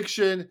Pulp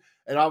Fiction,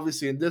 and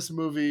obviously in this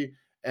movie.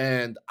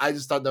 And I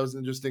just thought that was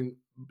interesting.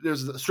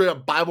 There's a straight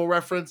up Bible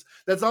reference.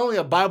 That's not only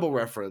a Bible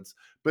reference,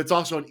 but it's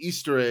also an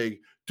Easter egg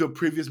to a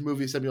previous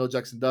movie Samuel L.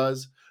 Jackson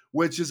does,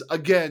 which is,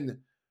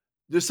 again,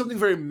 there's something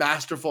very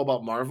masterful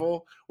about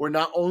Marvel, where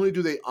not only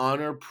do they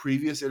honor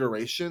previous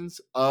iterations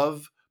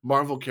of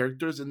Marvel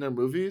characters in their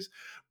movies,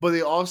 but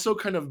they also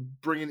kind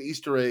of bring in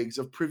Easter eggs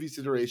of previous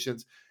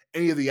iterations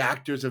any of the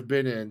actors have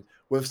been in,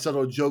 with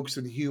subtle jokes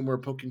and humor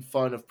poking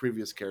fun of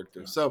previous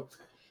characters. So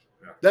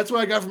that's what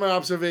I got from my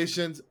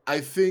observations. I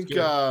think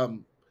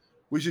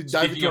we should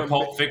dive Speaking of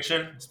Pulp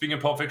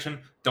Fiction,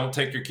 don't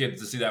take your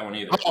kids to see that one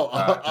either.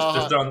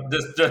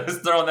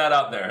 Just throwing that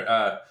out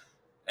there.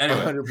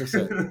 Anyway.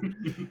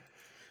 100%.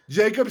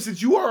 Jacob,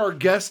 since you are our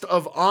guest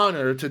of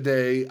honor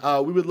today,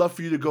 we would love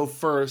for you to go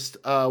first.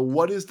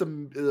 What is the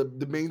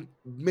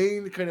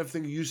main kind of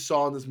thing you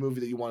saw in this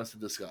movie that you want us to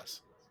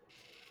discuss?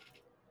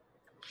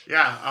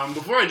 Yeah.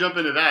 Before I jump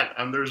into that,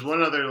 there's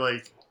one other,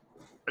 like,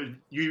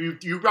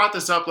 you brought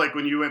this up, like,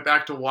 when you went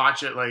back to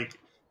watch it, like,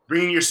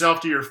 bringing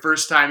yourself to your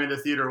first time in the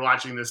theater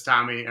watching this,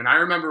 Tommy. And I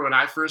remember when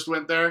I first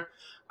went there,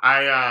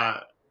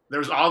 there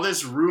was all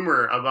this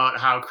rumor about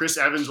how Chris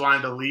Evans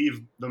wanted to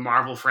leave the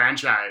Marvel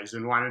franchise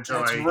and wanted to,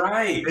 That's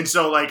right. And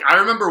so, like, I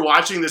remember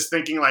watching this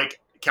thinking, like,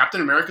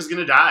 Captain America's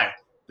going to die.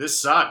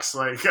 This sucks.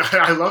 Like,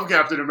 I love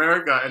Captain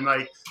America. And,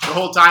 like, the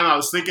whole time I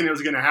was thinking it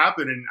was going to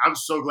happen. And I'm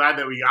so glad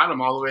that we got him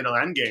all the way to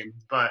Endgame.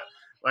 But,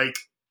 like,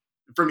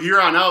 from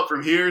here on out,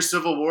 from here,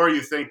 Civil War,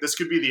 you think this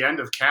could be the end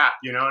of Cap,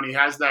 and he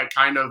has that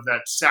kind of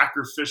that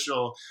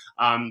sacrificial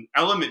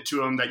element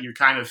to him that you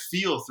kind of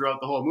feel throughout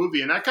the whole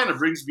movie. And that kind of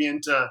brings me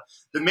into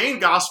the main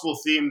gospel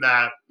theme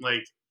that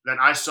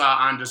I saw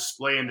on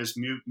display in this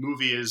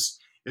movie is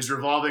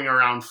revolving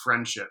around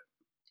friendship.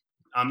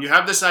 You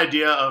have this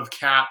idea of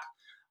Cap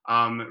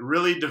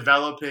really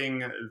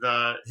developing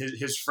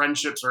his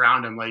friendships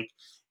around him, like,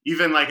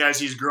 even like as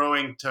he's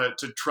growing to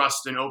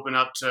trust and open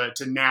up to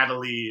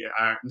Natalia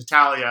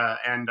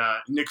and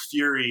Nick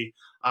Fury.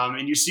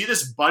 And you see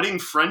this budding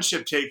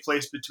friendship take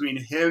place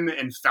between him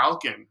and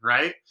Falcon,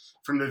 right?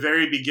 From the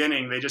very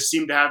beginning, they just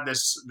seem to have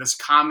this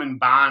common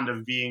bond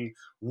of being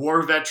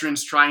war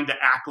veterans trying to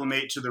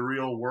acclimate to the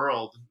real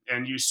world.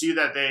 And you see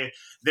that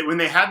when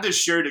they had this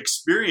shared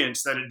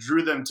experience, that it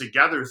drew them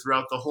together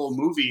throughout the whole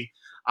movie.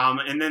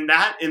 And then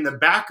that in the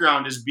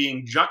background is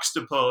being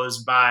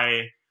juxtaposed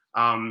by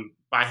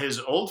his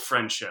old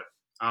friendship,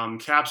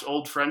 Cap's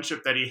old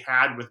friendship that he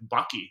had with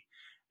Bucky.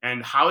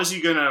 And how is he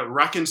going to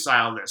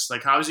reconcile this?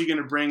 Like, how is he going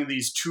to bring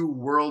these two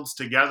worlds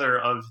together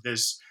of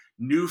this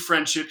new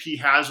friendship he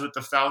has with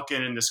the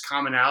Falcon and this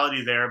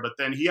commonality there? But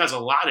then he has a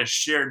lot of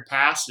shared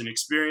past and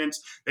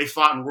experience. They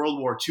fought in World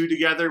War II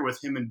together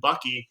with him and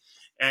Bucky.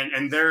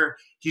 And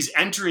he's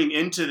entering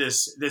into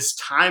this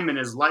time in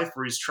his life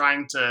where he's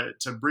trying to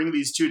bring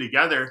these two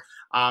together.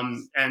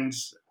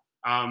 There's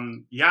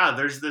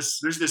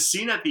this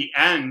scene at the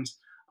end,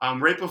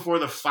 right before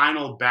the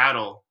final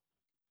battle,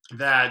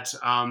 that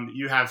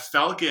you have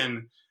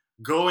Falcon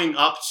going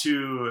up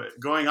to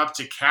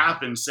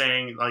Cap and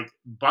saying, like,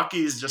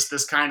 Bucky's just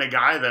this kind of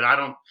guy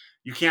that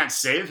you can't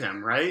save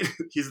him, right?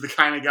 He's the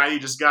kind of guy you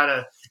just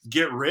gotta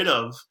get rid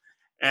of.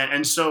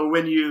 And so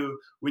when you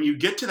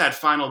get to that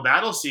final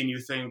battle scene, you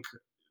think,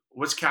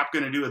 what's Cap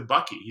going to do with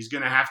Bucky? He's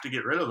going to have to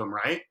get rid of him,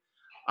 right?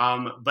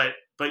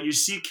 But you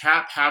see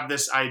Cap have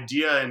this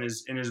idea in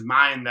his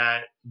mind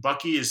that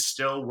Bucky is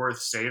still worth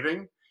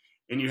saving,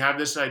 and you have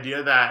this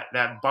idea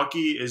that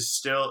Bucky is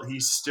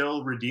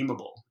still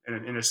redeemable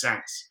in a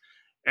sense,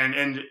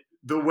 and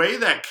the way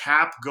that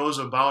Cap goes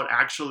about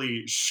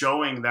actually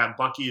showing that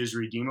Bucky is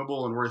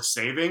redeemable and worth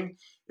saving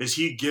is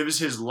he gives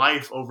his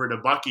life over to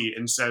Bucky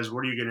and says,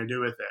 "What are you going to do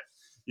with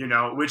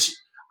it?" Which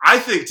I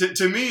think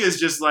to me is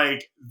just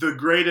like the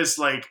greatest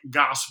like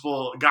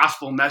gospel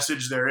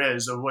message there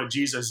is of what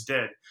Jesus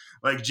did.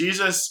 Like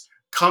Jesus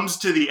comes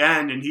to the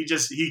end and he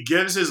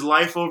gives his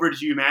life over to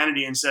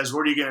humanity and says,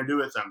 "What are you going to do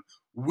with them?"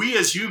 We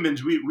as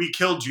humans, we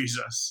killed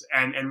Jesus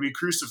and we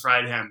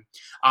crucified him.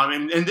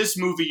 And in this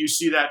movie, you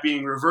see that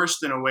being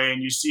reversed in a way,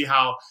 and you see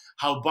how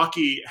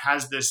Bucky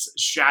has this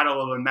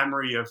shadow of a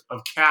memory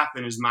of Cap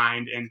in his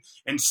mind, and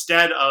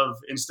instead of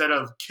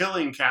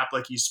killing Cap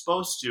like he's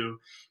supposed to,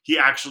 he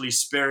actually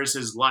spares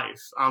his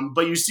life.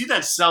 But you see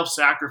that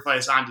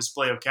self-sacrifice on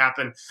display of Cap,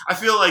 and I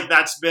feel like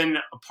that's been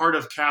a part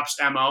of Cap's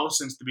MO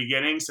since the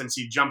beginning, since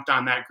he jumped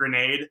on that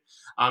grenade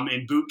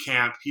in boot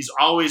camp. He's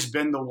always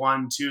been the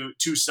one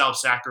to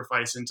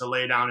self-sacrifice and to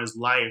lay down his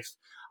life.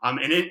 And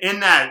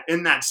in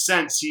that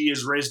sense, he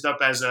is raised up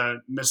as a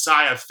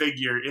Messiah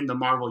figure in the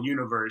Marvel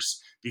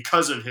universe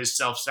because of his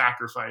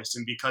self-sacrifice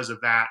and because of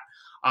that.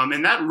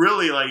 And that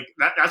really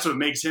that's what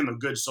makes him a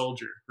good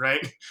soldier,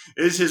 right?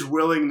 Is his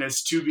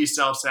willingness to be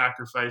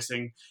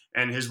self-sacrificing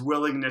and his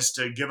willingness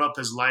to give up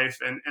his life.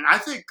 And I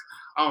think,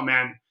 oh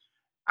man,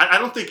 I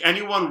don't think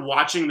anyone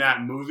watching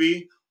that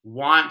movie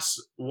wants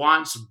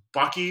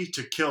Bucky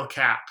to kill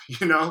Cap.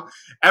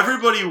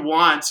 Everybody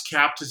wants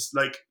Cap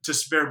to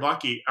spare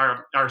Bucky,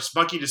 or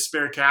Bucky to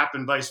spare Cap,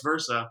 and vice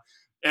versa.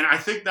 And I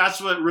think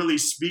that's what really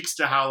speaks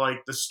to how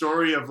like the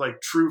story of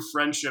like true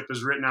friendship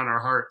is written on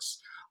our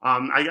hearts.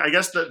 I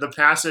guess the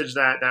passage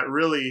that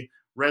really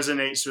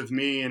resonates with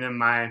me and in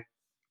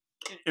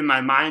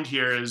my mind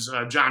here is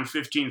John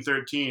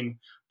 15:13.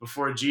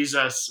 Before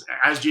Jesus,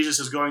 as Jesus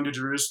is going to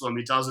Jerusalem,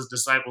 he tells his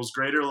disciples,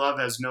 "Greater love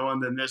has no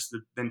one than this,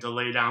 than to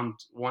lay down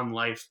one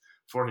life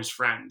for his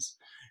friends."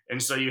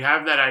 And so you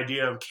have that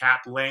idea of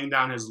Cap laying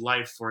down his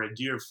life for a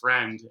dear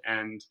friend,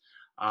 and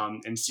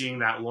seeing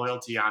that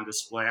loyalty on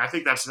display. I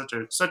think that's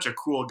such a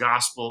cool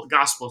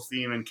gospel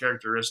theme and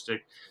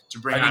characteristic to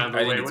bring out of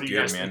the way. What do you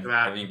guys think of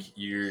that? I think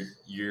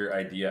your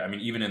idea. I mean,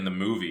 even in the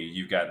movie,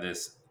 you've got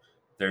this.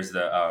 There's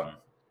the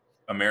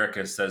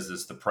America says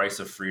this: the price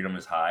of freedom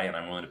is high, and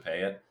I'm willing to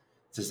pay it.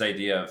 It's this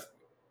idea of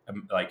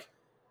like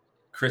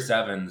Chris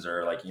Evans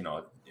or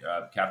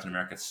Captain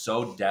America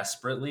so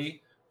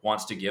desperately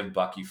wants to give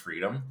Bucky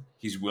freedom,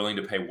 he's willing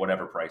to pay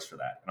whatever price for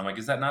that. And I'm like,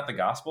 is that not the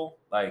gospel?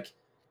 Like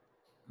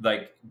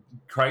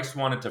Christ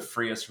wanted to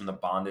free us from the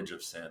bondage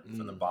of sin,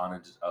 from the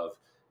bondage of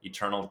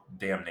eternal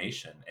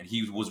damnation, and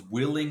he was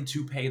willing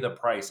to pay the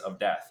price of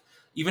death.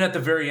 Even at the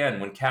very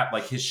end, when Cap,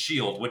 like his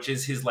shield, which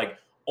is his like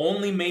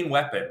only main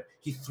weapon,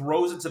 he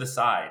throws it to the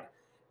side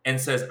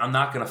and says, "I'm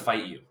not going to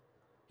fight you."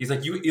 He's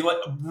like,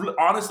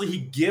 honestly, he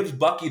gives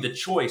Bucky the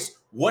choice.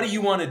 What do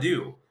you want to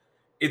do?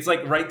 It's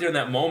like right there in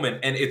that moment.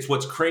 And it's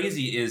what's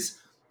crazy is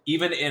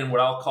even in what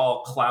I'll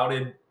call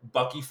clouded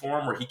Bucky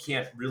form, where he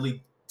can't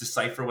really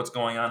decipher what's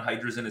going on,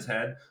 Hydra's in his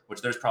head,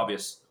 which there's probably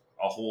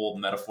a whole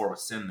metaphor with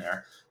sin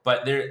there.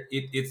 But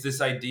it's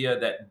this idea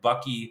that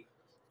Bucky,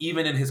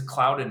 even in his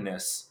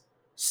cloudedness,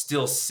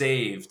 still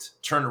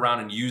turned around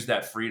and used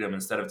that freedom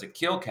instead of to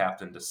kill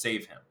Captain, to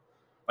save him.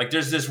 Like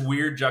there's this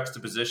weird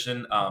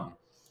juxtaposition.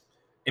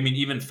 I mean,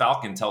 even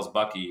Falcon tells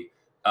Bucky,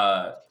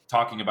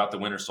 talking about the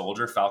Winter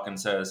Soldier, Falcon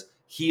says,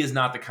 "He is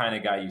not the kind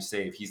of guy you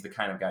save. He's the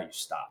kind of guy you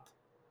stop."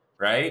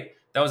 Right?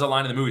 That was a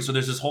line in the movie. So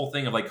there's this whole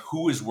thing of like,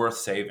 who is worth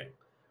saving?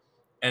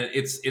 And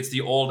it's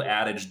the old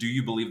adage, do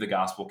you believe the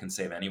gospel can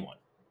save anyone?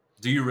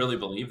 Do you really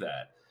believe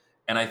that?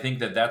 And I think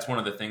that that's one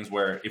of the things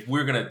where if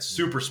we're going to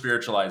super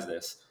spiritualize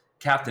this,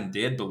 Captain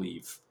did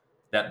believe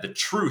that the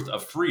truth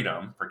of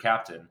freedom for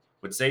Captain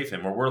would save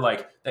him, or we're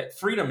like, that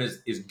freedom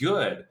is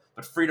good,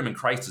 but freedom in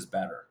Christ is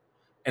better.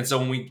 And so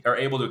when we are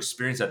able to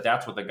experience that,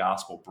 that's what the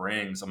gospel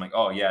brings. I'm like,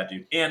 oh yeah,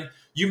 dude. And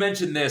you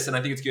mentioned this, and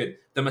I think it's good.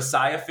 The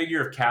Messiah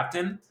figure of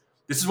Captain,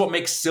 this is what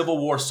makes Civil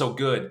War so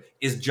good,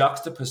 is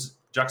juxtaposed,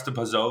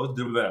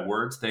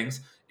 words,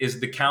 things, is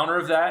the counter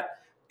of that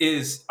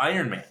is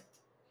Iron Man.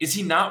 Is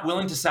he not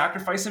willing to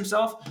sacrifice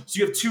himself? So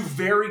you have two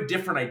very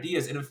different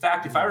ideas. And in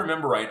fact, if I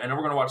remember right, I know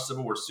we're going to watch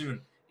Civil War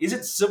soon. Is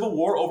it Civil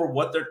War over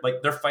what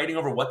they're fighting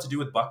over what to do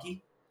with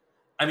Bucky?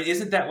 I mean,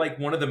 isn't that like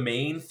one of the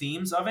main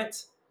themes of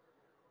it?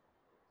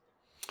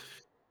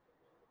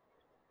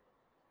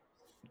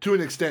 To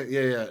an extent,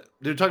 yeah.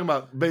 They're talking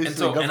about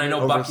basically, and I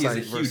know Bucky is a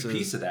huge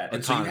piece of that.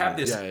 And so you have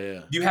this,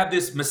 you have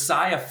this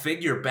Messiah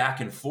figure back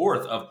and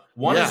forth of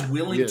one is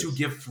willing to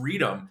give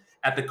freedom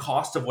at the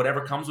cost of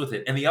whatever comes with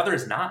it, and the other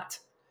is not.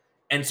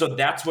 And so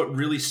that's what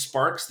really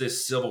sparks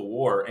this Civil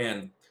War.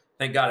 And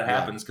thank God it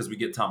happens because we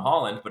get Tom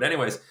Holland. But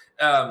anyways,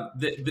 there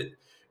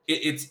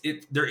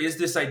is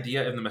this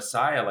idea in the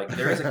Messiah, like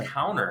there is a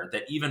counter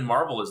that even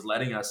Marvel is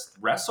letting us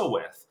wrestle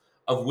with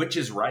of which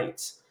is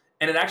right.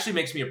 And it actually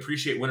makes me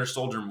appreciate Winter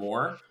Soldier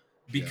more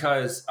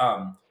because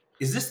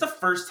is this the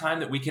first time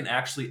that we can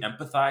actually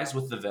empathize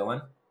with the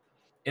villain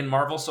in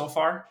Marvel so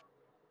far?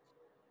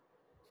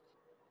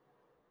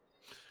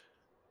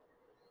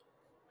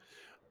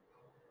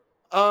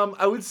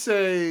 I would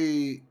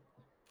say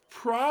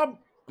I'm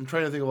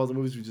trying to think of all the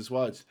movies we just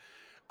watched.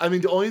 I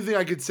mean, the only thing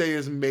I could say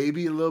is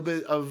maybe a little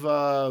bit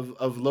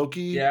of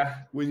Loki Yeah.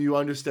 when you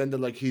understand that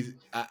like he's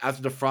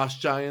after the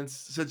Frost Giants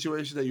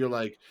situation that you're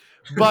like,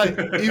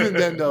 but even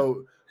then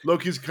though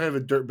Loki's kind of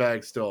a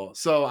dirtbag still.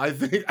 So I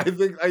think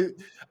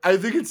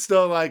it's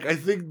still like I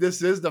think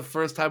this is the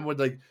first time where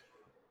like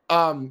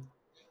um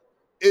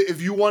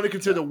if you want to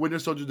consider the Winter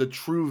Soldier the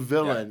true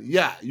villain,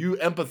 yeah, you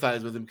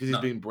empathize with him because he's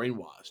being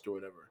brainwashed or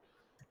whatever.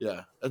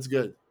 Yeah, that's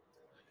good.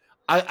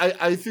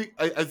 I think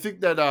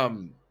that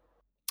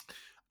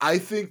I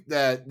think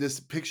that this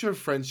picture of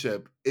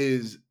friendship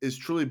is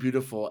truly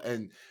beautiful,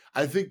 and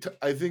I think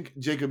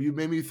Jacob, you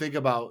made me think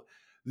about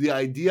the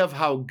idea of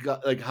how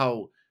like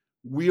how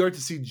we are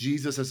to see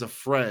Jesus as a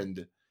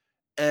friend,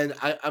 and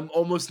I'm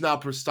almost now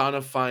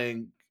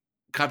personifying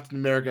Captain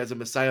America as a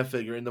Messiah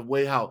figure in the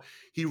way how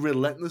he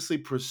relentlessly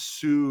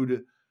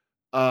pursued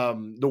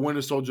the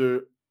Winter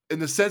Soldier in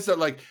the sense that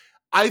like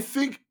I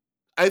think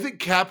I think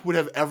Cap would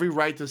have every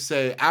right to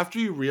say after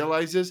he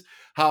realizes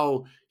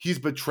how he's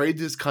betrayed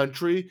his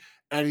country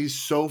and he's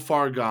so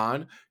far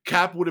gone,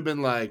 Cap would have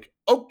been like,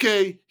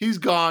 "Okay, he's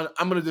gone.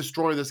 I'm going to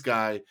destroy this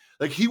guy."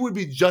 Like he would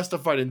be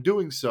justified in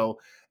doing so.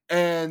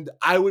 And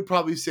I would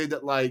probably say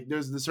that like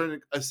there's a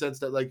certain a sense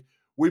that like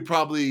we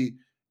probably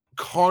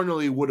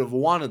carnally would have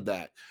wanted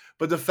that.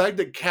 But the fact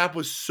that Cap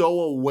was so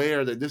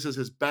aware that this is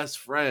his best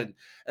friend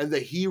and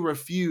that he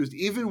refused,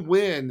 even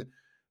when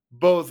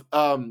both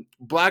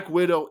Black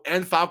Widow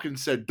and Falcon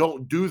said,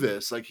 "Don't do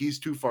this," like he's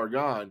too far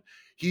gone.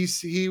 He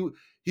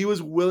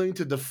was willing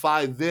to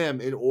defy them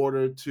in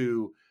order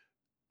to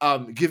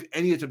give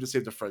any attempt to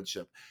save the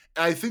friendship.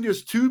 And I think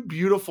there's two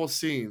beautiful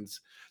scenes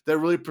that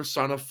really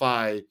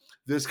personify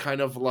this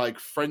kind of like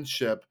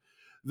friendship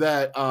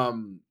that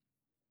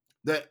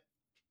that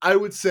I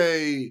would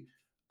say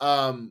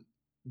um,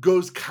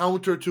 goes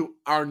counter to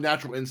our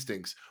natural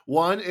instincts.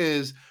 One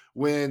is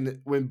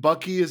when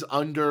Bucky is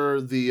under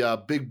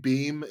the big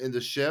beam in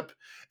the ship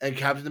and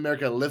Captain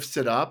America lifts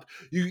it up.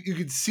 You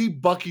can see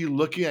Bucky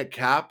looking at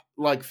Cap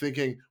like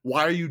thinking,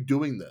 "Why are you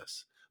doing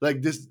this?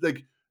 This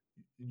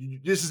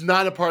is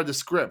not a part of the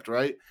script,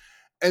 right?"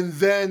 And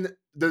then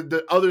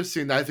the other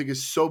scene that I think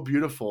is so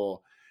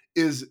beautiful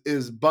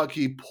is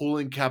Bucky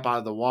pulling Cap out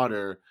of the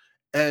water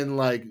and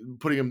like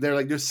putting him there.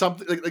 Like there's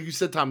something like you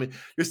said, Tommy.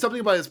 There's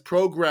something about his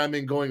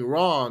programming going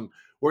wrong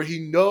where he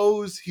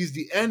knows he's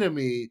the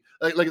enemy.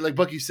 Like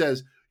Bucky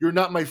says, "You're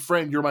not my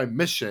friend. You're my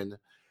mission."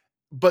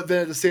 But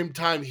then at the same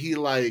time, he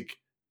like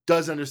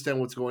does understand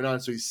what's going on,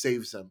 so he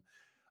saves him.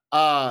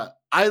 I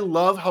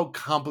love how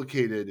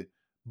complicated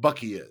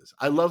Bucky is.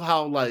 I love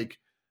how like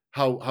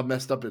how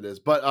messed up it is.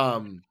 But I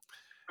mean,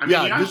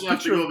 yeah, you this also have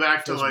to picture go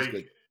back to was like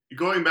good.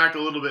 going back a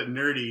little bit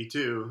nerdy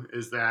too.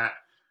 Is that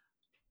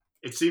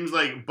it seems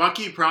like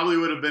Bucky probably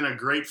would have been a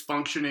great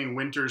functioning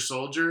Winter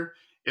Soldier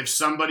if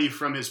somebody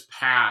from his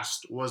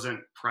past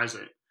wasn't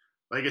present.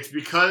 Like it's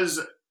because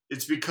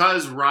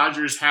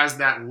Rogers has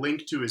that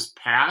link to his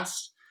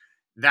past.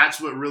 That's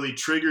what really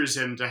triggers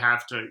him to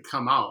have to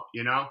come out.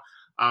 You know,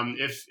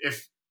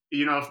 if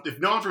you know if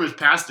no one from his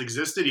past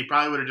existed, he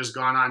probably would have just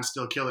gone on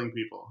still killing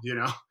people. You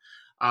know.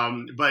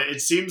 But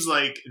it seems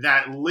like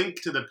that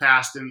link to the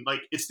past and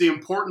like it's the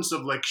importance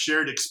of like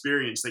shared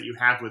experience that you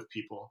have with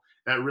people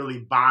that really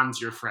bonds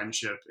your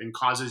friendship and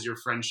causes your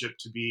friendship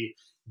to be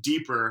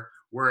deeper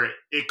where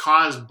it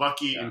caused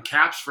Bucky and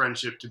Cap's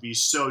friendship to be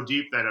so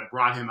deep that it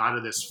brought him out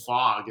of this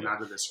fog and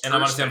out of this and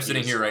I'm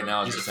sitting here right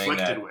now just saying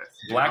that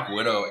Black know?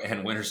 Widow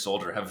and Winter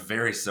Soldier have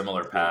very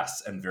similar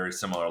pasts and very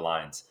similar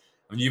lines.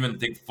 When you even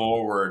think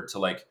forward to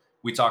like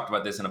we talked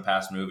about this in a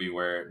past movie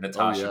where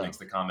Natasha makes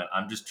the comment,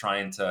 "I'm just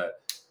trying to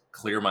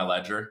clean my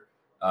ledger,"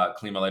 and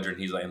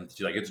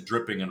she's like, "It's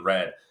dripping in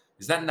red."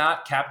 Is that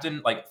not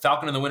Captain like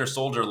Falcon and the Winter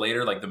Soldier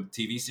later, like the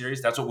TV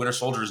series? That's what Winter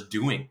Soldier is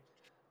doing.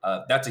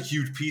 That's a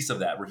huge piece of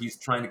that where he's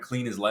trying to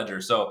clean his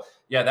ledger. So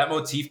yeah, that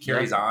motif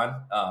carries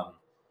on. I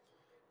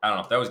don't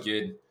know. That was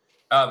good.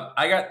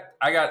 I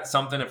got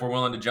something. If we're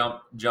willing to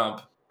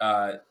jump.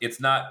 It's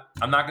not.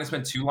 I'm not going to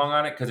spend too long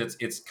on it because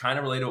it's kind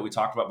of related to what we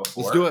talked about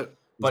before. Let's do it.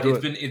 But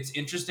it's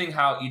interesting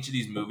how each of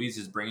these movies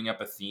is bringing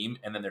up a theme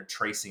and then they're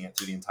tracing it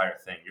through the entire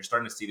thing. You're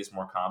starting to see this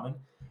more common,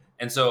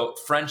 and so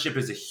friendship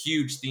is a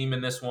huge theme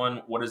in this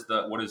one. What is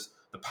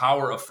the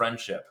power of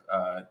friendship,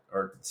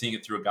 or seeing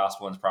it through a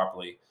gospel lens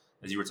properly,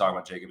 as you were talking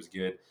about, Jacob, is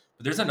good.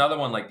 But there's another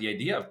one like the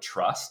idea of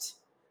trust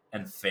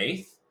and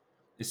faith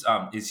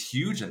is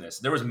huge in this.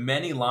 There was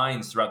many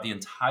lines throughout the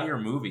entire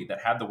movie that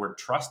had the word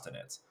trust in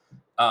it.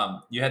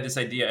 You had this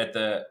idea at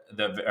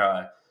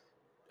the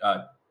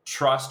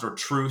trust or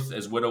truth,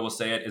 as Widow will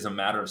say it, is a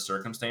matter of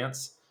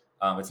circumstance.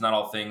 It's not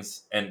all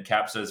things. And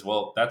Cap says,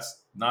 "Well,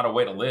 that's not a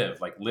way to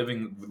live. Like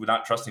living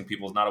without trusting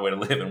people is not a way to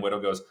live." And Widow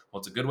goes, "Well,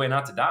 it's a good way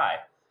not to die.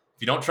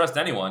 If you don't trust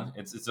anyone,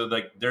 it's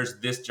like there's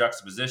this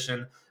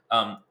juxtaposition."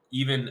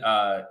 Even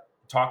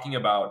talking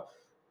about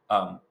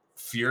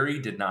Fury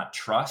did not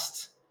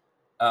trust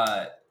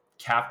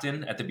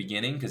Captain at the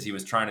beginning because he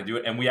was trying to do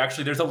it. And we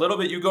actually, there's a little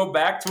bit, you go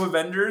back to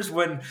Avengers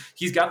when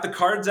he's got the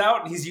cards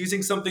out and he's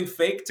using something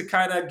fake to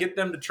kind of get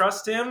them to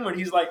trust him. When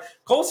he's like,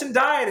 Coulson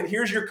died and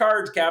here's your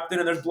cards, Captain,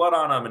 and there's blood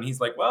on them. And he's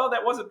like, well,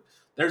 that wasn't,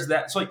 there's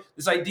that. So like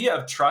this idea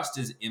of trust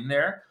is in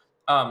there.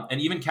 And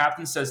even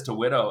Captain says to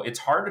Widow, it's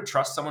hard to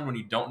trust someone when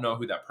you don't know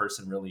who that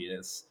person really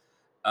is.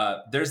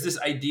 There's this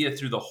idea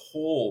through the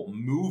whole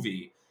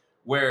movie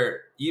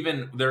where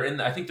even they're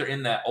in, I think they're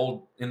in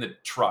the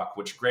truck,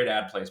 which great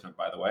ad placement,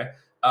 by the way.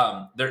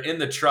 They're in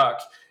the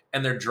truck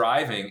and they're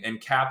driving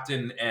and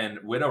Captain and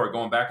Widow are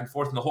going back and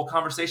forth. And the whole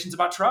conversation's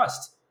about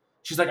trust.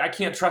 She's like, I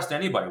can't trust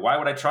anybody. Why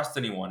would I trust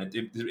anyone?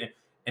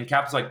 And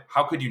Captain's like,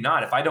 how could you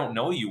not? If I don't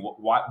know you,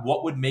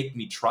 what would make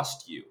me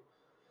trust you?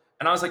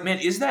 And I was like, man,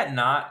 is that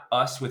not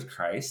us with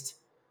Christ?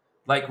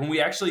 Like when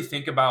we actually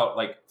think about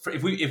like,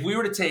 if we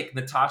were to take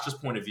Natasha's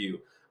point of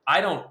view,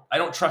 I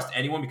don't trust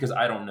anyone because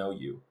I don't know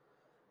you.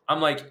 I'm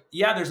like,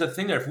 yeah, there's a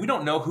thing there. If we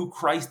don't know who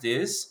Christ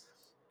is,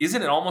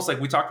 isn't it almost like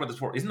we talked about this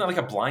before? Isn't that like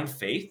a blind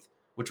faith,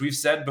 which we've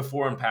said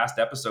before in past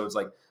episodes?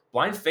 Like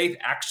blind faith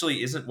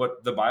actually isn't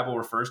what the Bible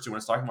refers to when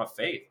it's talking about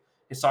faith.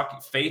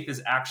 Faith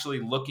is actually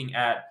looking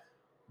at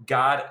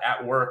God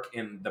at work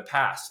in the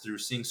past through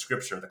seeing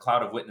Scripture, the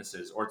cloud of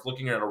witnesses, or it's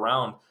looking at it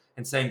around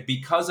and saying,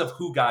 because of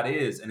who God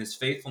is and His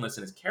faithfulness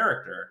and His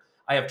character,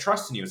 I have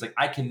trust in you. It's like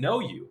I can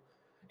know you,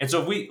 and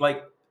so if we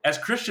like. As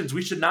Christians,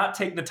 we should not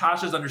take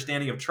Natasha's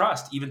understanding of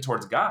trust even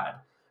towards God.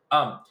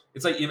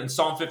 It's like even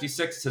Psalm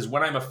 56 it says,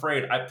 when I'm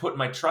afraid, I put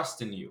my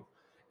trust in you.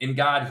 In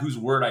God, whose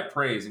word I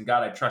praise, in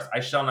God I trust,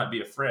 I shall not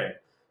be afraid.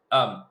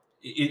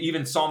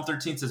 Even Psalm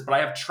 13 says, but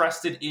I have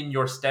trusted in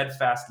your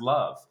steadfast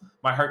love.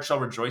 My heart shall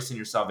rejoice in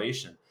your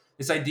salvation.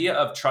 This idea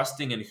of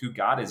trusting in who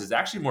God is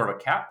actually more of a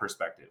Cap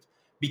perspective.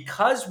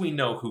 Because we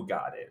know who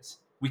God is,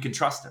 we can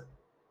trust Him.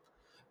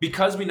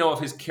 Because we know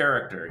of His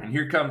character. And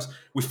here comes,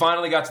 we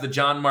finally got to the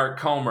John Mark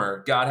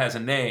Comer, God has a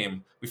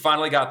name. We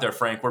finally got there,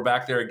 Frank. We're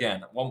back there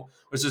again. Well,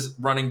 it's this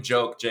running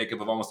joke,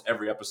 Jacob, of almost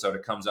every episode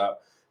it comes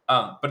up.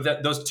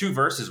 But those two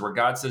verses where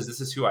God says,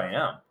 this is who I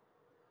am.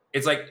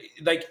 It's like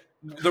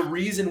the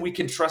reason we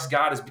can trust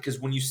God is because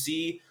when you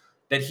see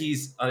that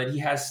that He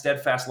has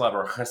steadfast love,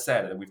 or chesed,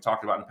 that we've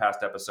talked about in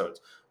past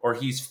episodes, or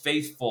He's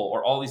faithful,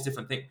 or all these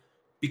different things,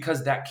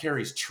 because that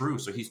carries true.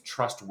 So He's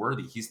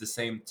trustworthy. He's the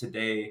same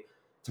today,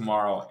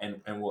 tomorrow,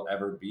 and will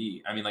ever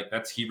be. I mean, like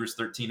that's Hebrews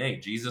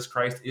 13:8. Jesus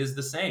Christ is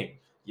the same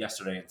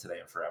yesterday and today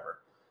and forever.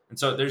 And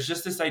so there's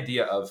just this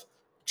idea of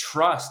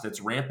trust that's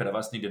rampant, of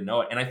us need to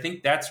know it. And I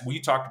think we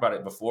talked about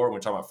it before when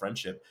we talk about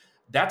friendship.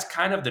 That's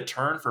kind of the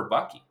turn for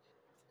Bucky.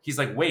 He's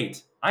like,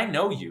 wait, I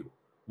know you.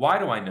 Why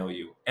do I know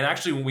you? And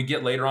actually, when we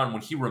get later on,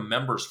 when he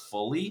remembers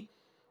fully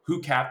who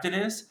Captain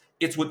is,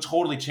 it's what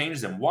totally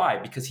changes him. Why?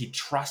 Because he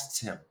trusts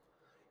him.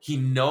 He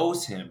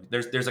knows him.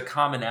 There's a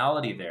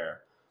commonality there.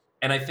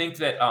 And I think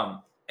that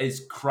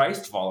as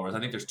Christ followers, I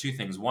think there's two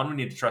things. One, we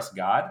need to trust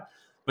God.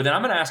 But then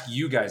I'm going to ask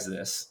you guys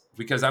this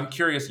because I'm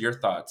curious your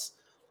thoughts.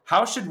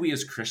 How should we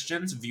as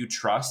Christians view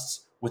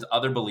trusts with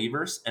other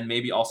believers and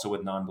maybe also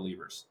with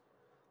non-believers?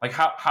 Like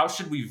how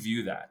should we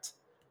view that?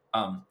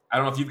 I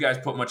don't know if you guys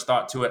put much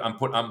thought to it.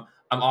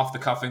 I'm off the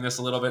cuffing this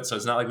a little bit, so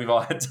it's not like we've all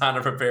had time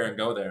to prepare and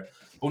go there.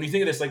 But when you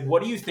think of this, like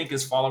what do you think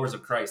as followers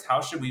of Christ? How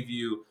should we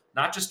view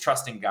not just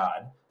trusting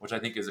God, which I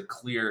think is a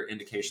clear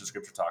indication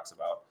Scripture talks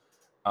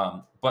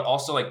about, but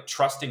also like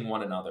trusting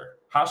one another?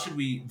 How should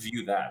we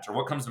view that, or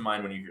what comes to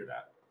mind when you hear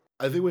that?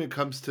 I think when it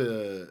comes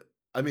to,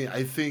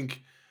 I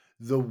think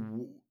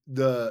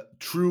the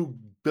true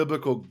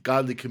biblical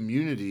godly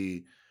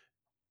community,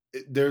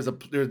 there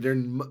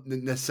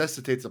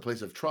necessitates a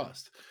place of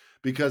trust,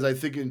 because I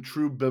think in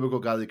true biblical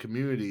godly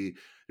community,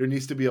 there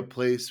needs to be a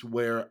place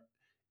where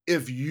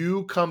if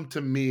you come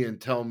to me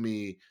and tell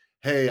me,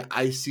 hey,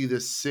 I see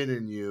this sin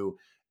in you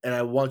and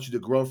I want you to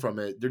grow from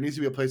it, there needs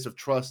to be a place of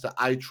trust that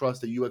I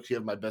trust that you actually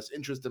have my best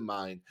interest in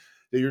mind,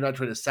 that you're not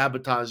trying to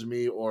sabotage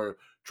me or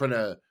trying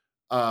to,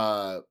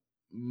 I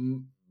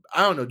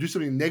don't know, do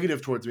something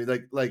negative towards me.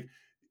 Like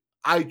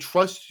I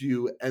trust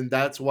you. And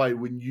that's why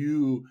when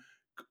you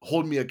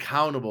hold me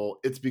accountable,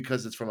 it's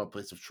because it's from a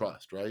place of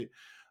trust. Right.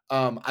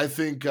 I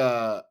think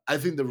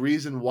the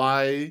reason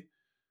why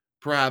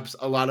perhaps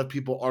a lot of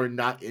people are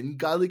not in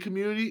godly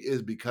community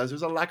is because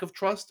there's a lack of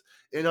trust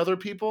in other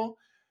people.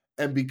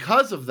 And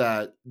because of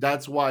that,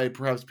 that's why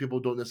perhaps people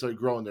don't necessarily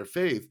grow in their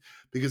faith,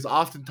 because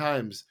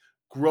oftentimes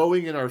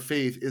growing in our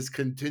faith is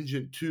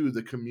contingent to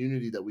the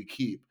community that we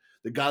keep,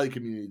 the godly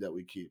community that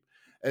we keep.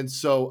 And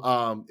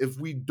so if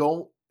we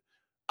don't,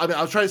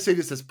 I'll try to say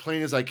this as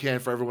plain as I can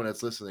for everyone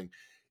that's listening.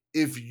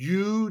 If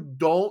you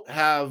don't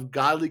have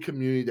godly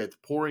community that's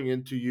pouring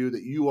into you,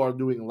 that you are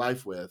doing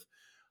life with,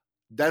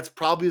 that's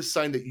probably a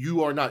sign that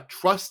you are not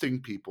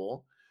trusting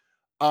people,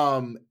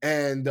 and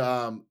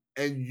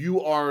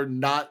you are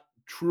not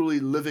truly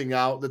living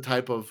out the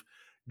type of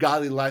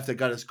godly life that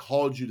God has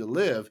called you to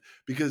live,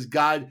 because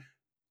God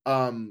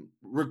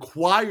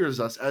requires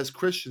us as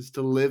Christians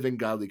to live in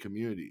godly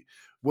community.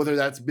 whether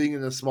that's being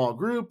in a small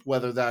group,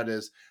 whether that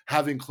is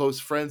having close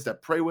friends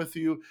that pray with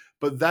you,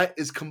 but that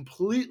is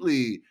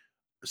completely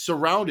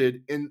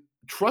surrounded in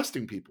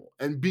trusting people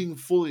and being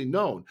fully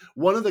known.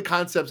 One of the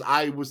concepts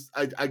I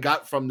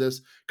got from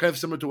this, kind of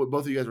similar to what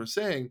both of you guys were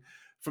saying,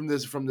 from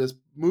this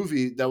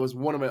movie, that was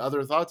one of my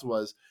other thoughts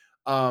was,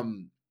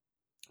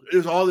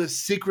 there's all this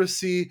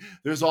secrecy,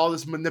 there's all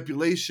this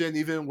manipulation,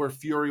 even where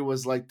Fury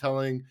was like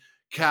telling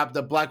Cap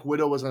that Black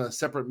Widow was on a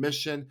separate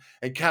mission,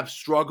 and Cap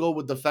struggled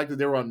with the fact that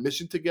they were on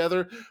mission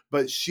together,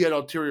 but she had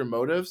ulterior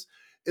motives.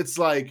 It's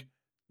like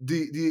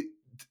the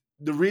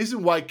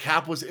reason why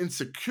Cap was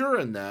insecure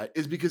in that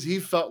is because he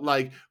felt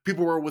like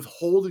people were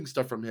withholding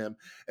stuff from him.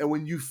 And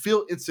when you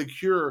feel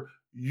insecure,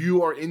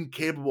 you are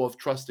incapable of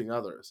trusting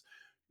others.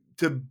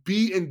 To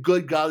be in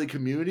good godly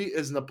community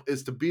is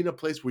to be in a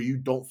place where you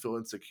don't feel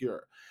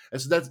insecure. And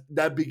so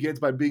that begins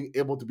by being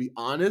able to be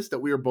honest that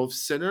we are both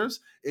sinners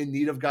in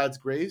need of God's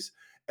grace,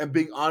 and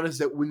being honest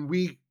that when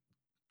we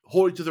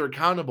hold each other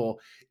accountable,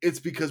 it's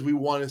because we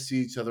want to see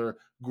each other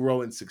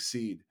grow and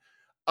succeed.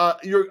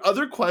 Your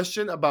other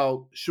question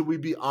about should we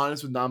be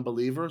honest with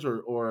non-believers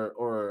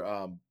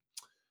or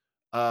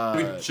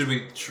should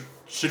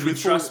we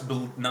trust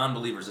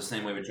non-believers the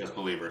same way we trust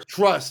believers?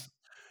 Trust.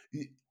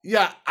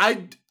 Yeah,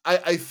 I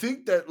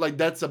think that like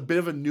that's a bit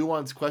of a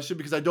nuanced question,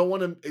 because I don't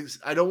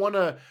want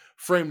to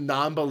frame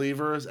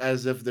non-believers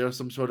as if they're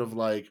some sort of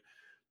like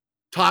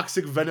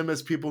toxic,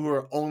 venomous people who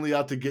are only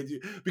out to get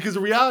you. Because the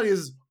reality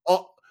is,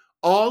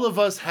 all of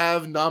us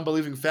have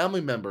non-believing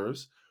family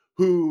members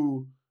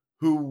who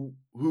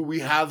we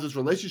have those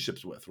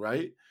relationships with,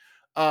 right?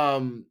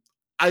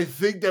 I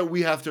think that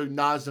we have to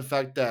acknowledge the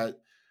fact that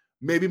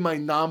maybe my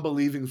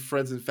non-believing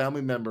friends and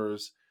family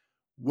members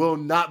will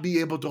not be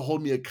able to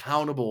hold me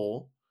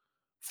accountable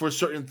for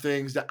certain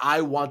things that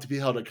I want to be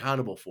held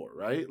accountable for,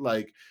 right?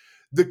 Like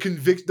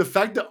the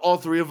fact that all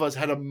three of us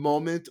had a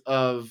moment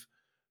of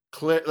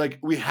like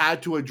we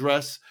had to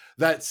address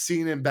that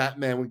scene in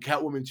Batman when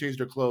Catwoman changed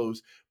her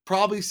clothes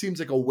probably seems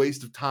like a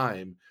waste of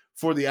time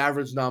for the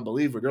average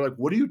non-believer. They're like,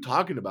 what are you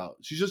talking about?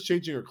 She's just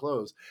changing her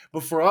clothes.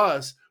 But for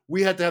us,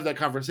 we had to have that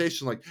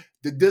conversation. Like,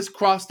 did this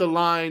cross the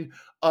line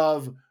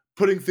of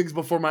putting things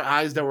before my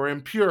eyes that were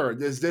impure?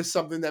 Is this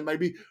something that might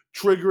be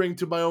triggering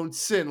to my own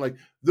sin? Like,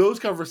 those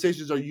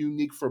conversations are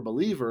unique for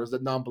believers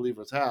that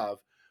non-believers have,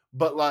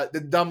 but like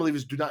the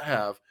non-believers do not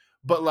have.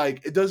 But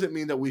like, it doesn't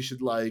mean that we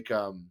should like,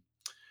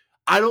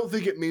 I don't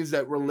think it means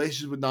that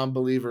relations with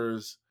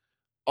non-believers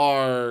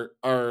are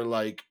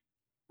like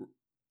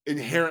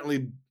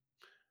inherently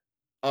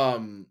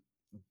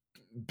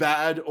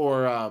bad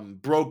or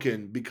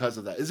broken because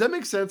of that. Does that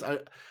make sense? I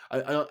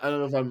don't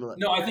know if I'm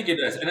No, I think it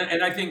does,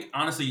 and I think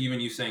honestly,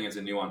 even you saying it's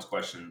a nuanced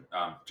question,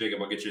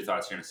 Jacob. I'll get your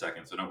thoughts here in a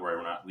second, so don't worry,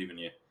 we're not leaving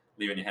you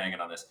hanging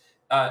on this.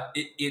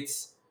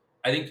 It's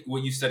I think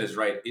what you said is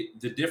right.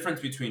 The difference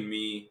between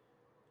me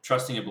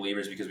trusting a believer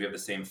is because we have the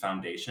same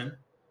foundation,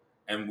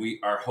 and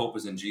our hope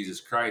is in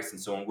Jesus Christ.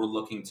 And so when we're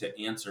looking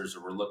to answers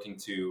or we're looking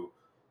to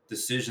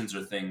decisions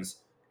or things,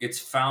 it's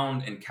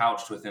found and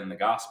couched within the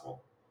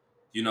gospel.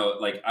 You know,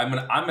 like I'm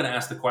gonna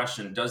ask the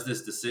question: does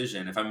this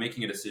decision, if I'm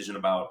making a decision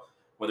about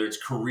whether it's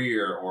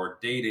career or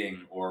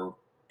dating or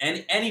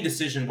any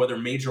decision, whether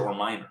major or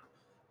minor,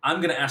 I'm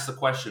gonna ask the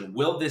question: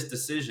 will this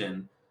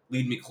decision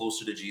lead me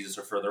closer to Jesus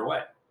or further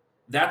away?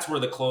 That's where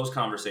the closed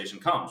conversation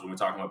comes when we're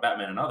talking about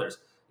Batman and others.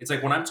 It's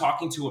like when I'm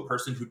talking to a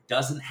person who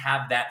doesn't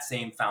have that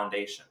same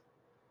foundation.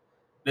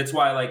 That's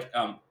why, like,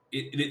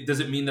 it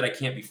does it mean that I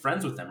can't be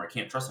friends with them or I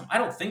can't trust them? I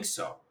don't think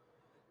so.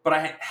 But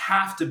I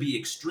have to be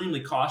extremely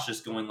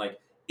cautious going like,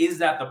 is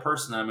that the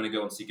person that I'm going to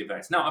go and seek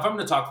advice? Now, if I'm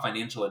going to talk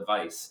financial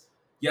advice,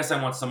 yes,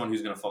 I want someone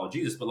who's going to follow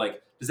Jesus, but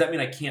like, does that mean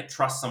I can't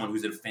trust someone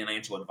who's a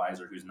financial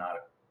advisor who's not a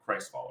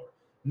Christ follower?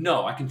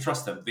 No, I can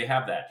trust them. They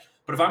have that.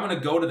 But if I'm going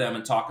to go to them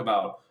and talk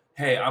about,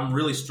 hey, I'm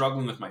really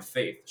struggling with my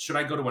faith, should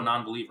I go to a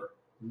non-believer?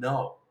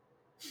 No.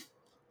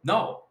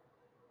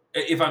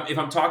 If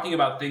I'm talking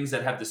about things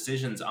that have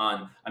decisions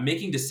on, I'm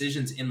making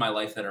decisions in my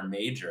life that are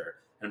major,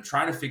 and I'm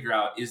trying to figure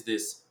out, is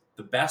this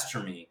the best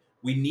for me?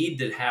 We need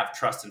to have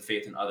trust and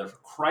faith in other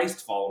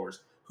Christ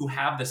followers who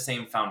have the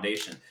same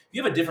foundation. If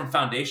you have a different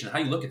foundation, how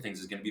you look at things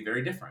is going to be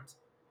very different.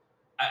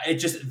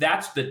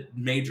 That's the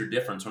major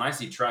difference. When I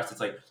see trust, it's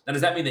like, now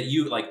does that mean that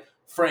you, like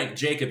Frank,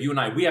 Jacob, you and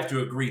I, we have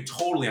to agree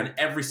totally on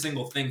every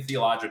single thing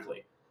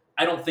theologically?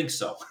 I don't think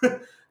so.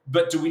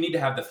 But do we need to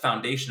have the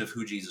foundation of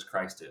who Jesus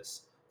Christ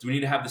is? Do we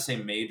need to have the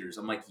same majors?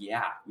 I'm like,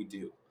 yeah, we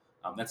do.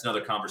 That's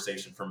another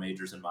conversation for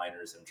majors and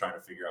minors and trying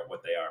to figure out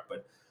what they are.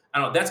 But I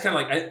don't know. That's kind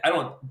of like,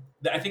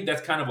 I think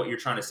that's kind of what you're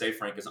trying to say,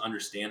 Frank, is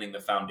understanding the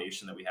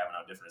foundation that we have and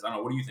how different it is. I don't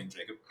know. What do you think,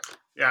 Jacob?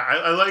 Yeah,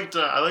 I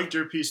liked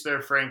your piece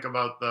there, Frank,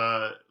 about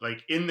the,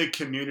 like, in the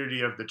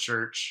community of the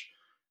church,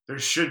 there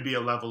should be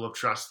a level of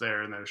trust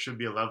there, and there should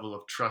be a level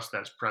of trust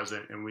that's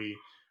present. And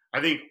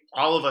I think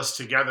all of us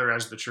together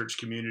as the church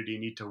community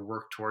need to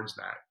work towards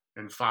that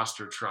and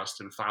foster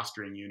trust and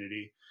fostering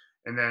unity.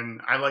 And then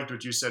I liked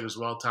what you said as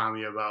well,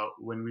 Tommy, about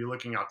when we're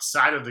looking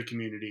outside of the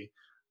community,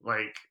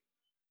 like,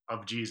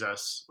 of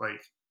Jesus,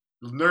 like,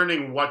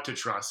 learning what to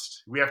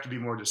trust. We have to be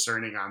more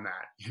discerning on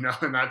that,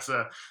 and that's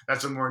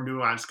a more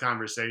nuanced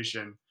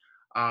conversation.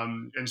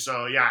 And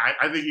so, yeah,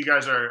 I think you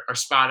guys are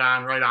spot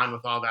on, right on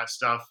with all that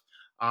stuff.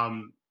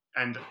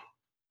 And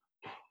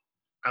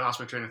I lost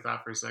my train of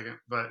thought for a second,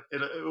 but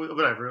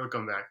whatever, it'll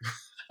come back.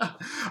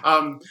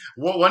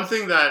 One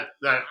thing that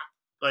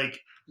like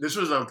this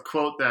was a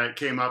quote that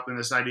came up in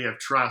this idea of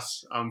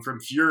trust from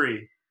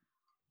Fury.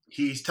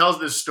 He tells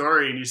this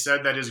story, and he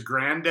said that his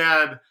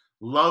granddad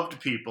loved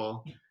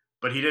people,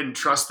 but he didn't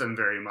trust them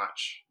very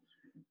much.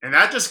 And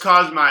that just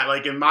caused in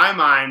my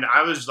mind,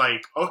 I was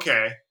like,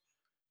 okay,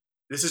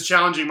 this is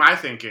challenging my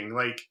thinking.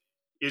 Like,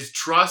 is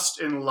trust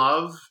and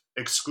love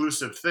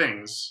exclusive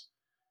things?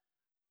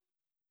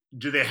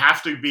 Do they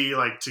have to be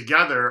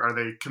together? Are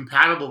they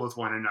compatible with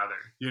one another?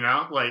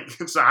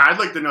 So I'd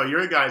like to know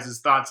your guys'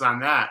 thoughts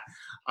on that.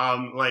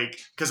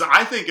 Because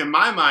I think in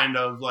my mind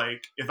of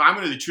if I'm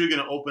truly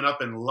going to open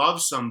up and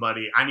love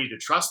somebody, I need to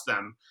trust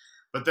them.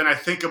 But then I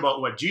think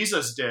about what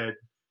Jesus did.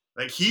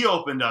 He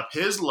opened up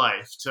his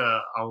life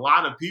to a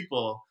lot of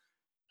people.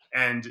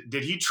 And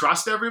did he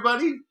trust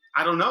everybody?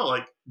 I don't know.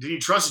 Did he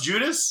trust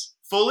Judas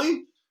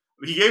fully?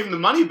 He gave him the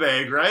money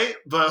bag, right?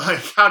 But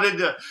how did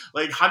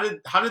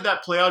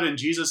that play out in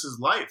Jesus's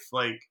life?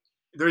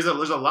 There's a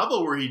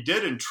level where he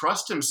did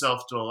entrust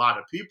himself to a lot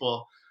of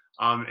people,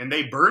 and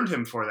they burned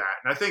him for that.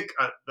 And I think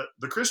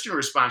the Christian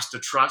response to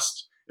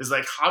trust is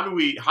how do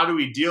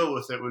we deal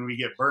with it when we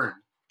get burned?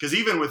 Because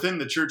even within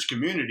the church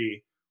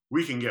community,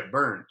 we can get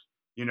burned.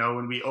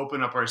 When we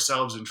open up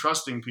ourselves and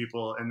trusting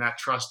people, and that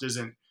trust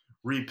isn't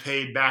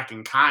repaid back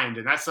in kind,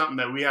 and that's something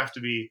that we have to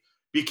be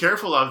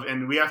careful of,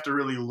 and we have to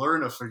really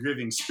learn a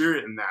forgiving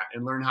spirit in that,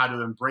 and learn how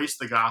to embrace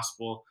the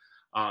gospel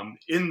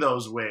in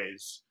those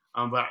ways.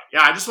 But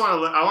yeah,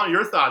 I want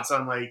your thoughts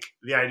on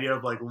the idea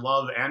of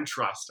love and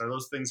trust. Are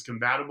those things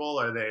compatible?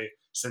 Are they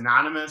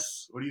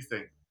synonymous? What do you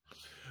think?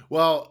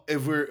 Well,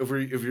 if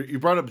you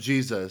brought up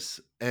Jesus,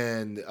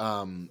 and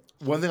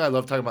one thing I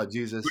love talking about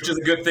Jesus, which is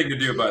a good thing to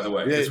do, by the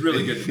way. It's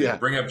really good to do.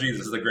 Bring up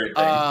Jesus is a great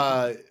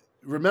thing.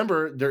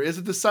 Remember, there is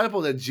a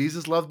disciple that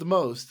Jesus loved the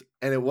most,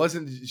 and it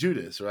wasn't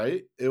Judas,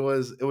 right? It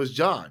was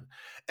John.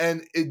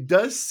 And it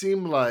does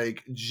seem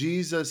like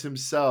Jesus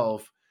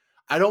himself,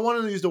 I don't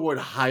want to use the word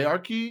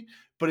hierarchy,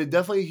 but it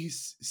definitely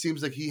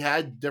seems like he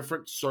had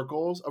different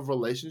circles of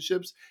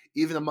relationships,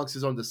 even amongst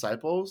his own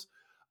disciples,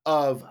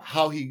 of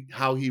how he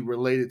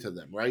related to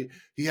them, right?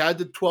 He had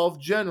the 12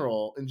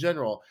 in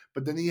general,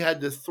 but then he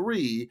had the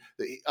three,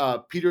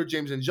 Peter,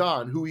 James, and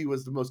John, who he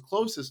was the most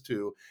closest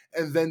to.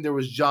 And then there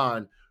was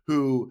John,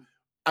 who,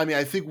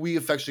 I think we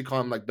affectionately call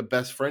him the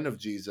best friend of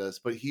Jesus,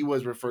 but he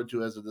was referred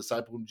to as a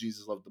disciple whom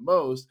Jesus loved the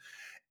most.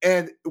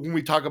 And when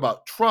we talk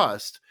about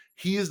trust,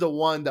 he is the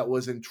one that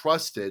was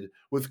entrusted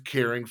with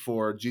caring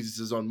for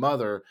Jesus' own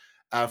mother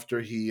after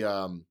he,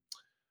 at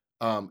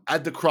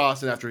the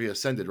cross and after he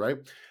ascended, right?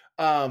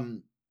 The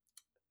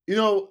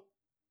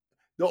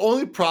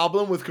only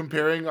problem with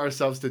comparing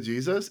ourselves to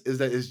Jesus is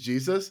that it's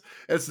Jesus.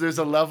 There's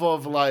a level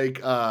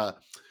of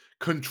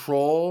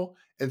control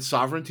and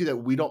sovereignty that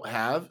we don't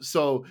have.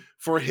 So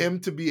for him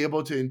to be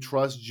able to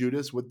entrust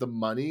Judas with the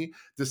money,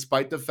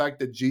 despite the fact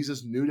that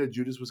Jesus knew that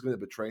Judas was going to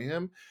betray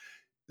him,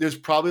 there's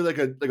probably like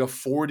a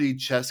 4D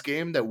chess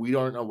game that we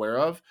aren't aware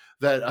of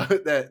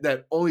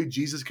that only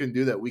Jesus can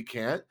do that we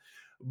can't.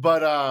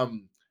 But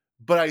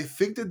I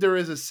think that there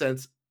is a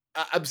sense.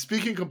 I'm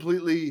speaking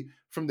completely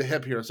from the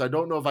hip here, so I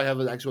don't know if I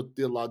have an actual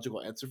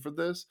theological answer for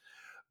this.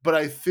 But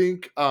I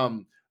think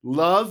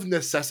love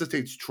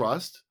necessitates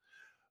trust,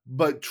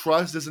 but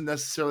trust doesn't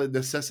necessarily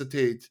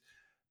necessitate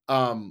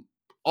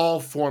all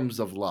forms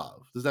of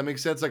love. Does that make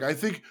sense? I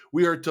think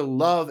we are to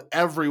love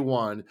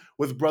everyone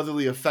with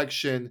brotherly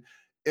affection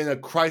in a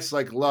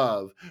Christ-like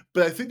love.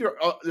 But I think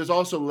there's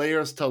also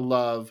layers to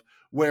love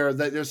where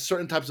there's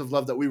certain types of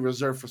love that we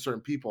reserve for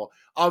certain people.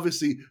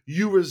 Obviously,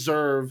 you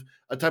reserve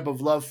a type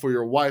of love for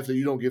your wife that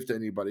you don't give to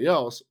anybody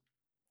else.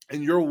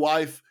 And your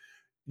wife,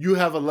 you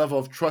have a level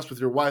of trust with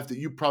your wife that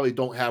you probably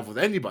don't have with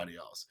anybody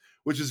else,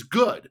 which is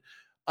good.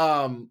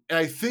 And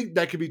I think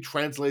that could be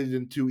translated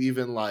into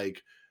even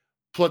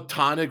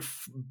platonic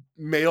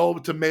male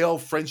to male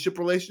friendship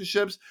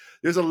relationships.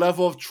 There's a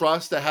level of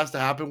trust that has to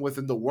happen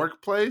within the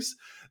workplace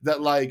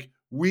that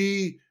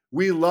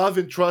we love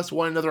and trust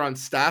one another on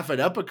staff at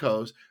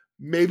Epikos,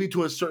 maybe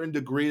to a certain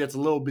degree that's a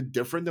little bit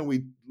different than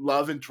we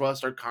love and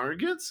trust our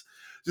congregants,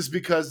 just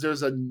because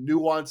there's a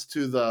nuance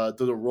to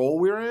the role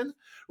we're in,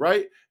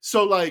 right?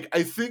 So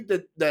I think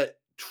that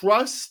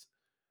trust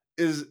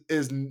is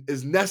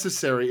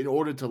necessary in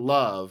order to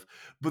love,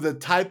 but the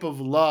type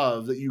of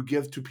love that you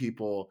give to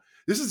people,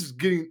 this is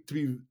getting to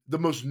be the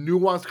most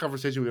nuanced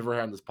conversation we've ever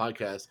had on this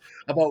podcast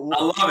about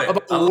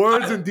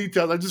words and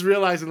details. I'm just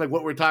realizing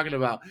what we're talking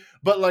about.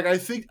 But I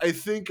think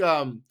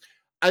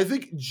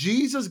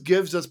Jesus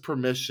gives us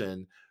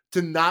permission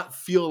to not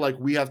feel like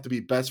we have to be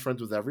best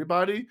friends with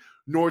everybody,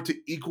 nor to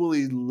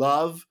equally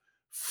love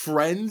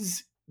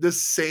friends the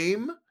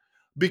same.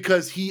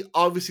 because he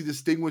obviously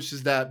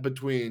distinguishes that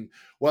between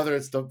whether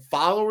it's the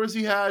followers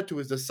he had, to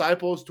his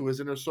disciples, to his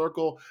inner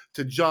circle,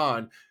 to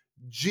John.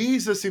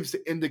 Jesus seems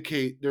to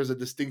indicate there's a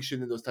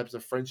distinction in those types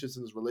of friendships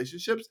and those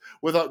relationships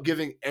without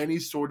giving any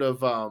sort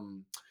of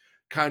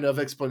kind of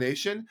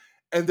explanation.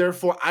 And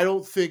therefore, I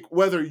don't think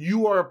whether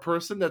you are a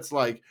person that's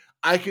like,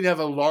 I can have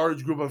a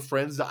large group of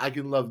friends that I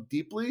can love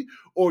deeply,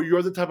 or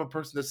you're the type of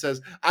person that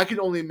says, I can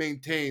only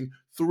maintain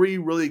 3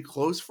 really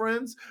close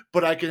friends,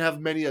 but I can have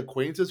many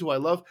acquaintances who I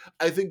love.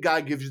 I think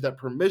God gives you that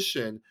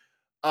permission.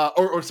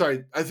 Or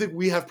sorry, I think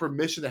we have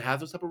permission to have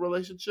those type of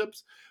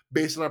relationships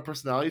based on our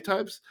personality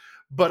types.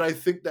 But I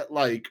think that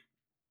like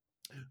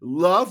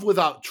love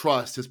without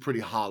trust is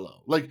pretty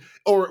hollow. Like,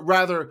 or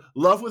rather,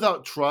 love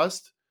without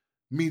trust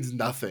means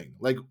nothing.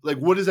 Like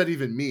what does that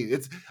even mean?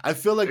 It's I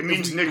feel like it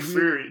means Nick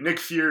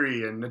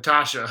Fury and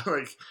Natasha,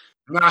 like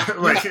not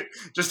like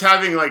just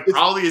having like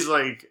all these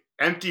like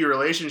empty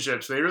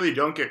relationships. They really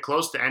don't get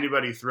close to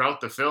anybody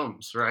throughout the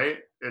films, right?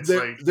 It's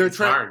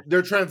hard.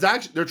 They're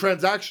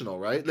transactional,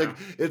 right? Yeah. Like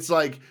it's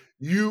like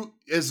you,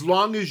 as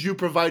long as you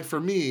provide for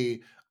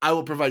me, I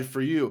will provide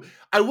for you.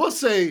 I will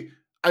say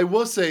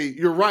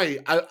you're right.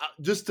 I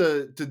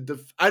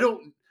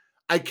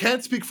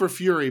can't speak for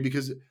Fury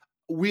because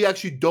we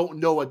actually don't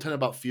know a ton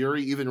about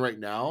Fury even right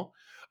now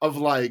of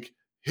like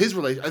his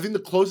relation. I think the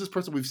closest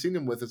person we've seen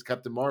him with is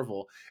Captain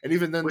Marvel, and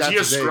even then, was he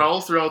a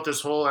Skrull throughout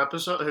this whole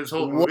episode? His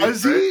whole movie,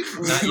 was he?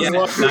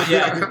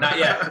 Not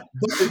yet.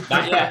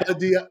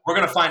 We're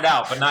gonna find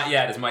out, but not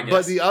yet is my guess.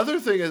 But the other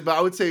thing is,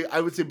 I would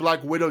say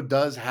Black Widow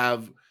does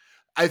have.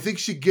 I think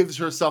she gives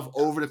herself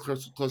over to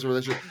closer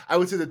relationship. I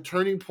would say the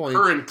turning point.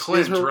 Her and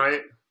Clint,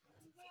 right?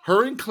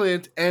 Her and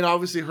Clint, and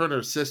obviously her and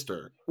her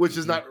sister, which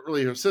is not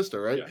really her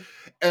sister, right? Yeah.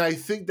 And I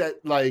think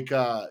that like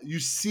you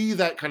see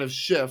that kind of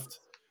shift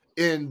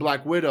in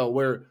Black Widow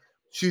where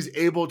she's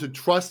able to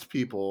trust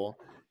people,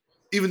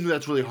 even though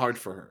that's really hard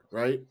for her,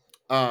 right?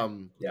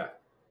 Yeah.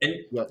 And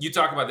you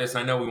talk about this,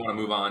 and I know we want to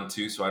move on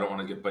too, so I don't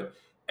want to get, but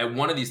at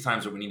one of these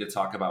times where we need to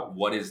talk about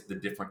what is the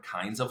different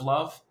kinds of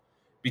love,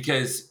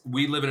 because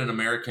we live in an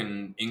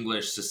American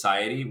English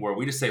society where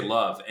we just say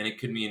love, and it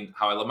could mean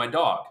how I love my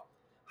dog,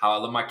 how I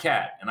love my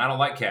cat, and I don't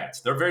like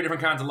cats. They're very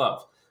different kinds of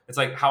love. It's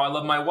like how I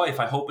love my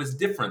wife, I hope is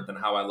different than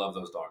how I love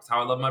those dogs.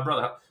 How I love my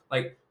brother.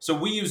 Like, so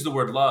we use the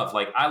word love,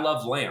 like I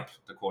love lamp,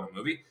 to quote a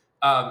movie.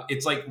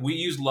 It's like we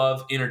use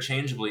love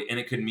interchangeably, and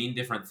it could mean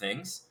different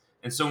things.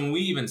 And so when we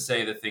even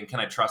say the thing,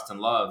 can I trust and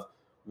love?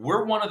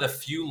 We're one of the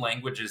few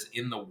languages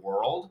in the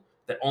world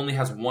that only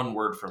has one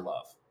word for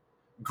love.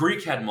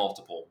 Greek had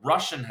multiple.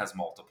 Russian has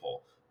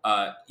multiple.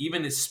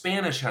 Even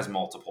Spanish has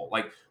multiple.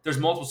 Like there's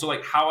multiple. So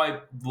like how I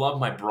love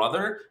my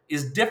brother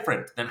is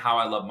different than how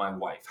I love my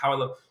wife.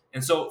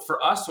 And so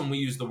for us, when we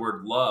use the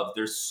word love,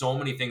 there's so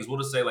many things. We'll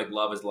just say like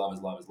love is love is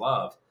love is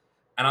love.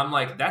 And I'm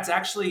like, that's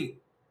actually,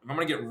 if I'm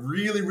going to get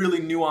really, really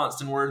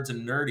nuanced in words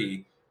and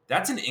nerdy,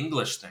 that's an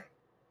English thing.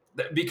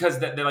 Because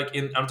they're like,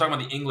 I'm talking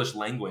about the English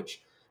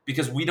language,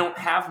 because we don't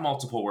have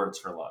multiple words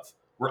for love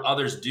where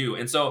others do.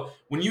 And so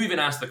when you even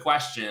ask the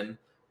question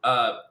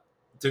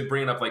to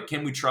bring it up, like,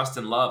 can we trust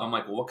and love? I'm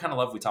like, well, what kind of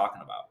love are we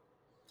talking about?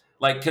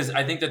 Like, because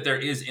I think that there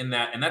is in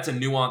that, and that's a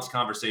nuanced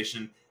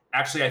conversation.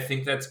 Actually, I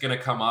think that's going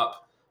to come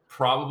up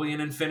probably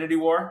in Infinity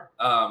War,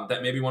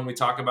 that maybe when we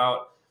talk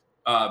about,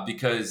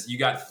 because you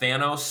got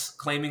Thanos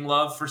claiming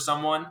love for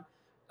someone.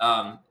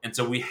 And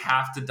so we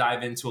have to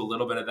dive into a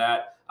little bit of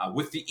that.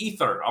 With the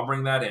ether, I'll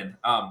bring that in.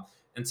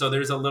 And so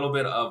there's a little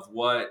bit of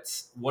what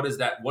is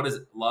that? What is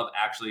love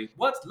actually?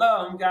 What's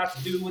love got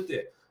to do with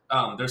it?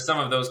 There's some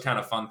of those kind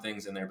of fun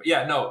things in there. But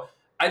yeah, no,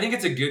 I think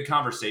it's a good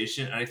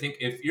conversation. And I think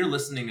if you're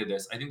listening to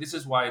this, I think this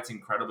is why it's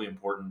incredibly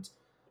important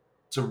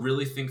to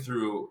really think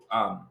through.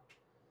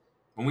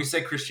 When we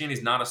say Christianity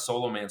is not a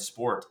solo man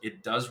sport,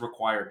 it does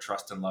require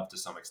trust and love to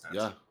some extent.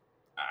 Yeah,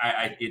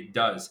 it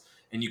does.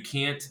 And you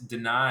can't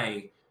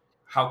deny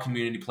how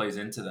community plays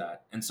into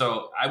that. And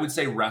so I would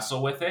say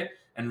wrestle with it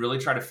and really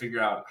try to figure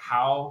out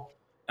how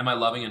am I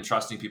loving and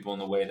trusting people in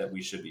the way that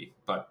we should be.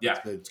 But yeah,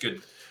 it's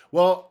good.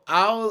 Well,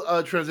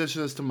 I'll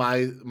transition this to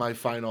my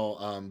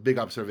final big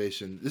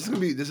observation. This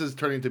is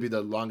turning to be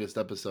the longest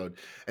episode,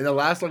 and the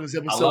last longest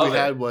episode we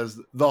had was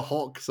the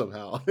Hulk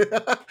somehow.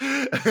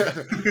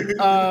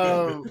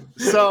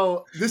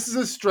 So this is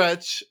a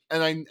stretch,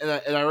 and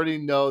I already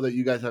know that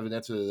you guys have an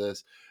answer to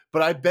this,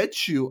 but I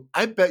bet you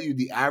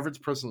the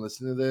average person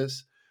listening to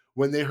this,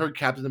 when they heard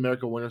Captain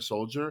America Winter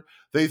Soldier,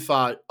 they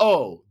thought,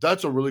 oh,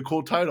 that's a really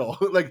cool title.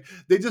 Like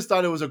they just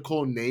thought it was a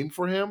cool name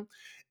for him.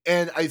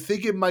 And I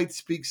think it might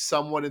speak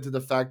somewhat into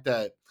the fact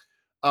that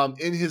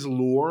in his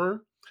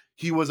lore,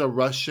 he was a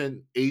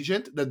Russian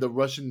agent that the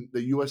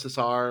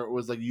USSR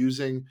was like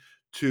using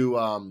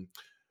to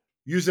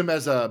use him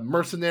as a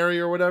mercenary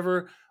or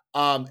whatever.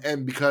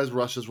 And because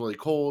Russia's really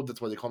cold,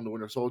 that's why they call him the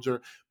Winter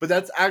Soldier. But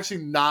that's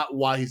actually not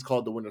why he's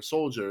called the Winter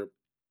Soldier.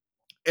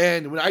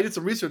 And when I did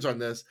some research on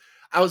this,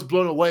 I was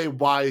blown away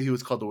why he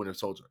was called the Winter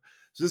Soldier.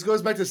 So this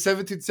goes back to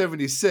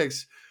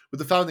 1776 with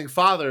the Founding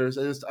Fathers,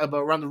 and it's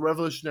about around the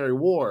Revolutionary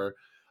War.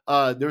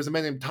 there was a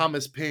man named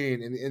Thomas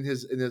Paine in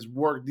his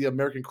work, The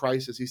American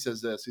Crisis. He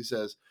says this. He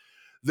says,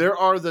 these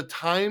are the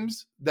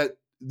times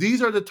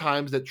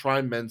that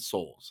try men's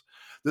souls.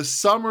 The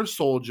summer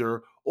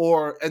soldier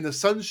and the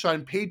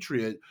sunshine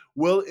patriot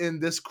will in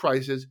this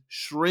crisis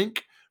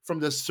shrink from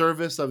the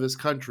service of his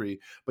country,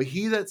 but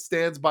he that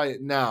stands by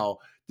it now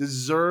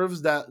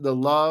deserves the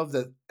love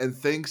and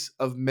thanks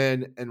of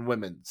men and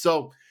women.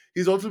 So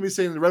he's ultimately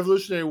saying the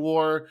Revolutionary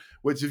War,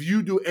 which if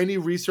you do any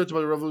research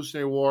about the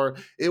Revolutionary War,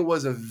 it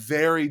was a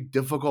very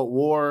difficult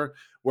war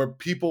where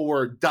people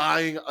were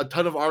dying. A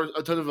ton of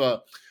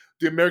the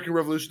American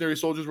Revolutionary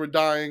soldiers were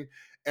dying,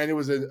 and it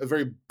was a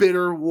very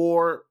bitter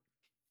war.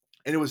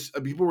 And it was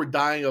people were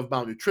dying of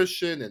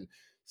malnutrition and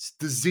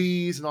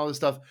disease and all this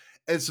stuff.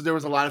 And so there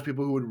was a lot of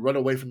people who would run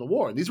away from the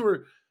war. And these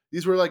were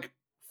like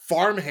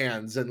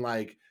farmhands and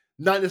like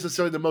not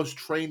necessarily the most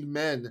trained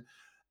men,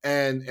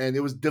 and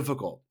it was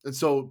difficult. And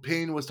so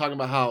Paine was talking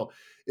about how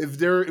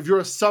if you're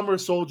a summer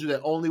soldier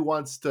that only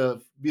wants to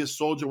be a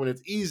soldier when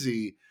it's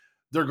easy,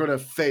 they're going to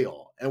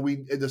fail.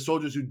 And the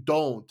soldiers who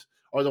don't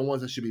are the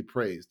ones that should be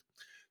praised.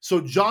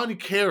 So John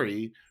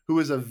Kerry, who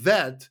is a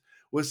vet,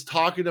 was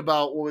talking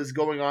about what was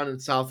going on in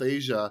South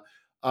Asia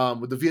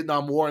with the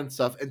Vietnam War and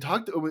stuff, and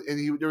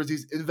there was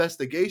these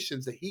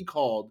investigations that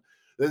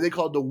they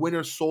called the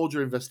Winter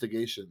Soldier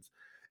investigations.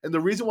 And the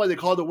reason why they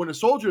called it the Winter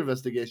Soldier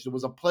investigation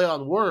was a play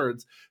on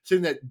words,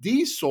 saying that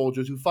these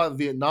soldiers who fought in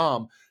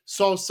Vietnam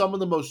saw some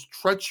of the most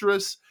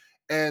treacherous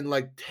and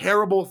like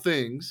terrible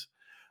things,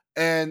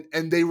 and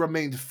they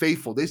remained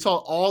faithful. They saw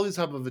all these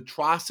type of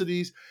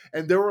atrocities,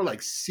 and there were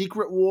like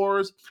secret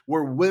wars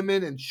where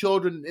women and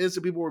children and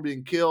innocent people were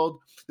being killed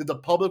that the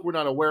public were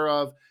not aware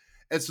of.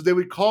 And so they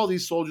would call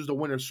these soldiers the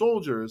Winter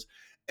Soldiers.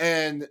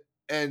 And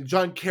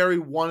John Kerry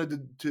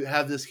wanted to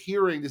have this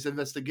hearing, this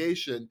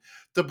investigation,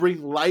 to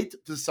bring light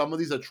to some of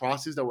these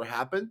atrocities that were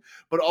happening,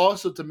 but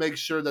also to make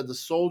sure that the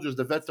soldiers,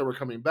 the vets that were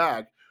coming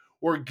back,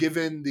 were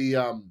given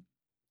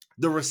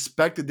the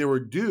respect that they were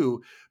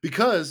due,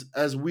 because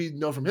as we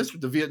know from history,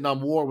 the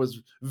Vietnam War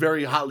was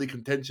very hotly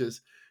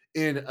contentious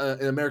in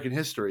American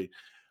history.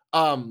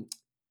 Beyond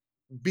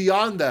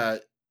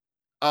that,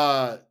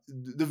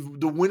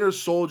 the Winter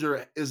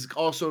Soldier is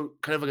also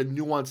kind of like a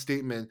nuanced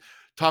statement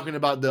talking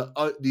about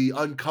the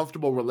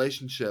uncomfortable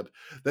relationship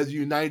that the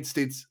United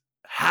States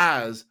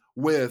has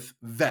with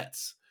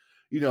vets.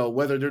 You know,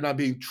 whether they're not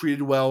being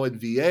treated well in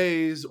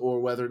VAs or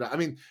whether or not, I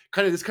mean,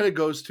 this kind of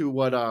goes to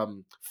what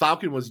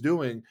Falcon was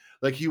doing.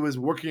 Like he was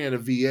working at a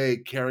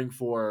VA caring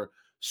for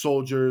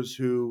soldiers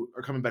who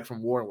are coming back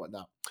from war and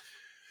whatnot.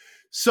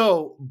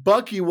 So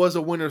Bucky was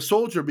a Winter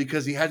Soldier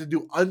because he had to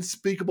do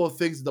unspeakable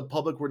things that the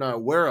public were not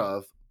aware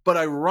of. But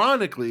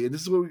ironically, and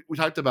this is what we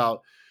talked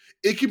about,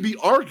 it can be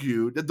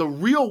argued that the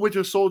real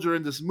Winter Soldier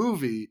in this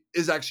movie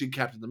is actually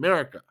Captain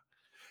America.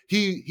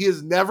 He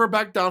has never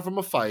backed down from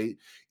a fight,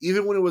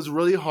 even when it was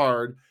really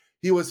hard.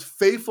 He was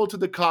faithful to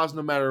the cause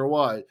no matter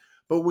what.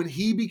 But when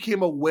he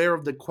became aware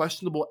of the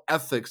questionable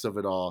ethics of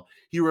it all,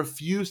 he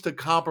refused to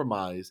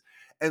compromise.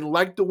 And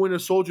like the Winter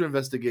Soldier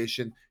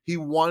investigation, he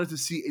wanted to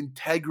see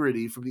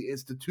integrity from the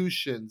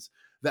institutions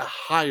that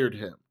hired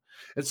him.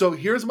 And so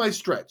here's my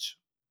stretch.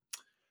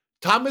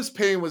 Thomas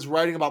Paine was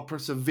writing about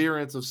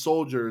perseverance of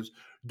soldiers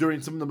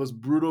during some of the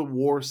most brutal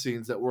war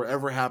scenes that were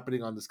ever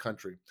happening on this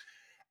country.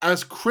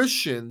 As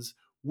Christians,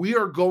 we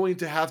are going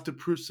to have to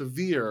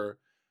persevere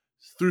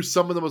through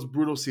some of the most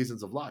brutal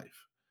seasons of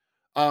life.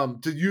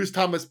 To use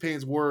Thomas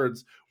Paine's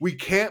words, we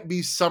can't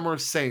be summer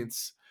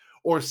saints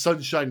or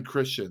sunshine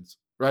Christians,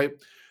 right?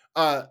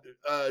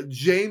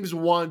 James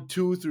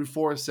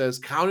 1:2-4 says,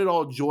 "Count it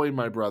all joy,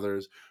 my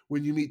brothers,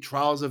 when you meet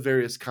trials of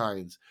various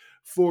kinds.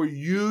 For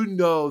you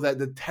know that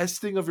the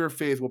testing of your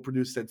faith will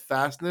produce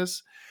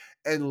steadfastness,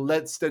 and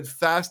let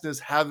steadfastness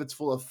have its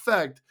full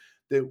effect,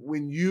 that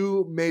when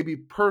you may be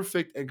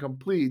perfect and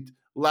complete,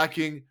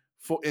 lacking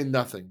in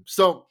nothing."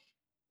 So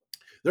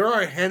there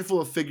are a handful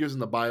of figures in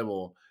the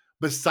Bible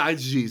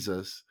besides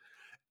Jesus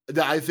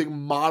that I think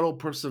model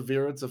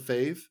perseverance of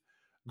faith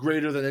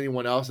greater than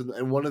anyone else.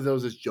 And one of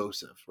those is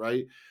Joseph,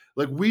 right?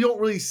 Like we don't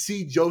really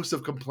see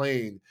Joseph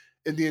complain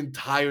in the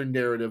entire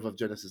narrative of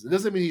Genesis. It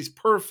doesn't mean he's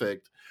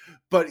perfect,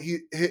 but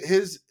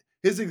his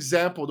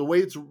example, the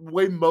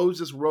way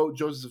Moses wrote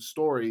Joseph's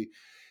story,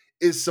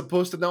 is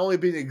supposed to not only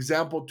be an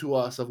example to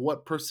us of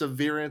what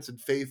perseverance and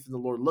faith in the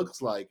Lord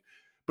looks like,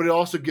 but it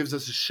also gives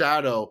us a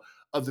shadow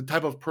of the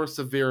type of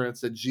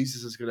perseverance that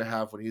Jesus is going to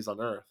have when he's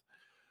on earth.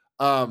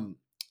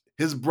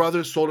 His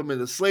brothers sold him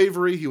into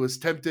slavery. He was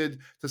tempted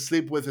to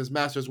sleep with his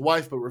master's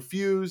wife, but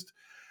refused.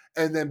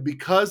 And then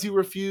because he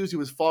refused, he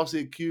was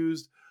falsely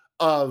accused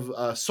of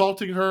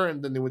assaulting her.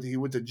 And then he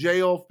went to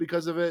jail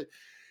because of it.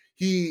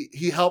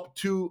 He helped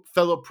two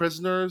fellow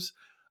prisoners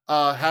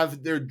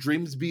have their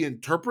dreams be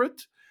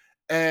interpreted.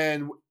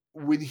 And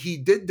when he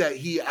did that,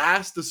 he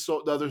asked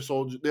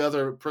the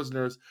other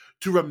prisoners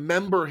to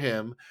remember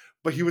him,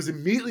 but he was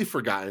immediately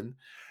forgotten.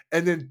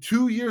 And then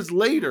 2 years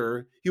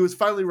later, he was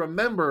finally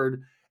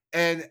remembered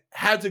and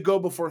had to go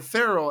before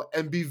Pharaoh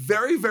and be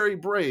very, very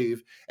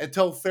brave and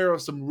tell Pharaoh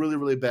some really,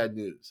 really bad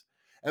news.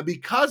 And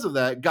because of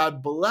that,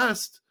 God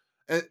blessed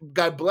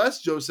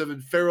Joseph,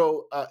 and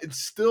Pharaoh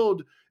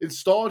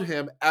installed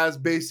him as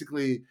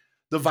basically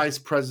the vice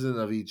president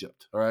of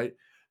Egypt. All right.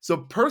 So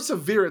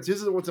perseverance,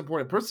 this is what's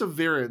important.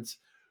 Perseverance,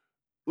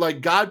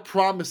 like God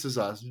promises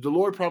us, the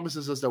Lord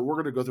promises us that we're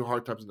going to go through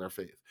hard times in our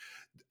faith.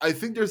 I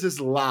think there's this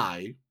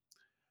lie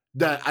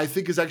that I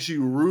think is actually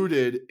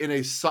rooted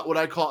in what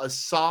I call a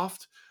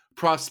soft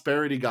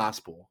prosperity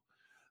gospel,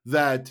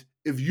 that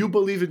if you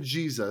believe in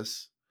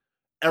Jesus,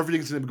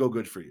 everything's going to go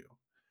good for you.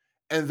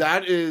 And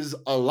that is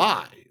a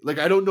lie. Like,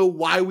 I don't know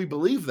why we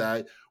believe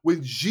that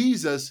when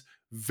Jesus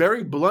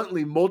very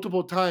bluntly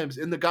multiple times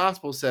in the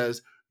gospel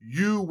says,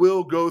 you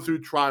will go through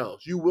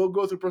trials, you will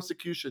go through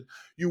persecution,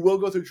 you will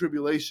go through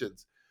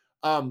tribulations.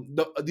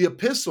 The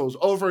epistles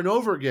over and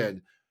over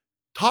again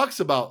talks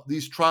about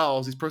these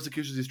trials, these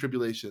persecutions, these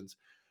tribulations.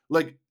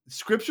 Like,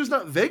 scripture's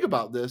not vague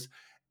about this.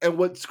 And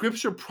what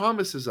scripture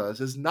promises us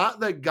is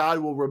not that God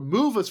will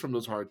remove us from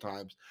those hard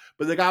times,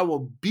 but that God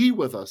will be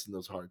with us in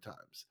those hard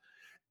times.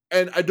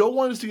 And I don't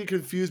want us to get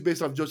confused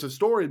based off Joseph's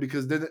story,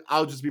 because then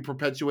I'll just be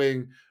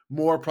perpetuating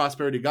more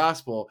prosperity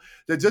gospel.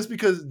 That just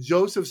because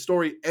Joseph's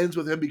story ends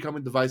with him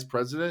becoming the vice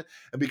president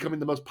and becoming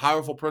the most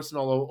powerful person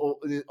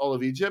in all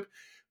of Egypt,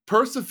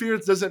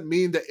 perseverance doesn't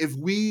mean that if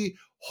we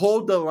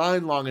hold the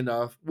line long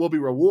enough, we'll be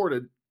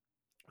rewarded.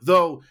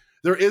 Though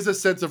there is a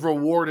sense of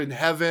reward in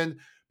heaven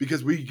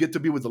because we get to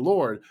be with the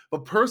Lord.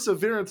 But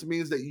perseverance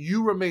means that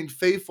you remain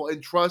faithful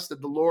and trust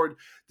that the Lord,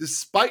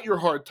 despite your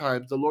hard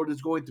times, the Lord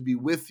is going to be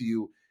with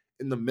you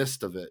in the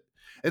midst of it.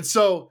 And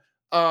so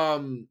I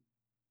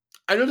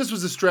know this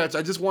was a stretch.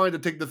 I just wanted to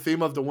take the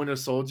theme of the Winter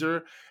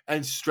Soldier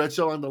and stretch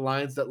it along the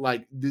lines that,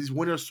 like, these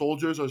Winter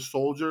Soldiers are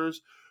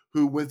soldiers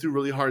who went through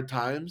really hard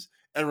times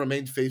and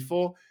remained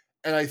faithful.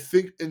 And I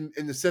think in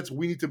the sense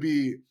we need to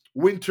be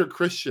winter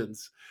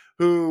Christians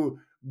who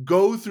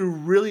go through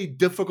really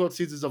difficult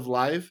seasons of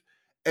life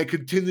and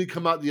continue to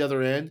come out the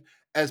other end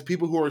as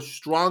people who are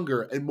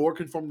stronger and more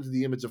conformed to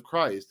the image of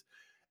Christ.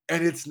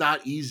 And it's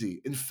not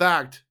easy. In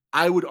fact,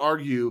 I would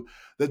argue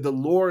that the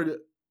Lord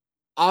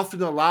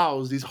often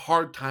allows these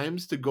hard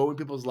times to go in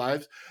people's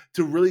lives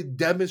to really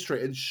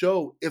demonstrate and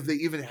show if they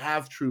even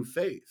have true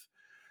faith.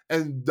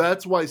 And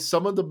that's why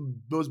some of the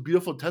most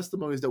beautiful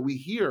testimonies that we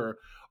hear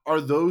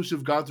are those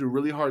who've gone through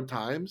really hard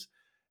times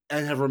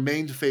and have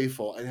remained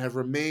faithful and have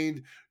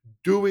remained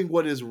doing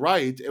what is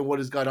right and what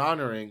is God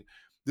honoring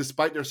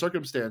despite their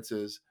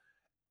circumstances.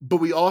 But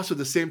we also at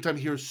the same time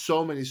hear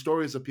so many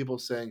stories of people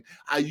saying,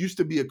 I used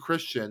to be a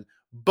Christian,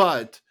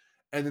 but,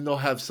 and then they'll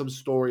have some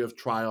story of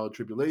trial and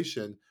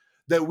tribulation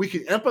that we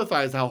can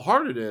empathize how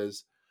hard it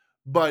is,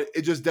 but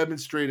it just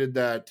demonstrated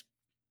that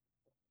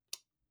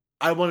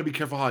I want to be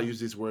careful how I use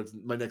these words,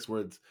 my next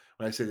words,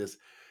 when I say this.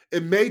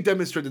 It may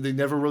demonstrate that they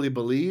never really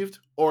believed,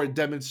 or it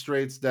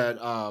demonstrates that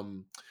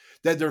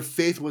that their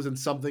faith was in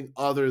something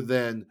other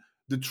than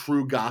the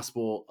true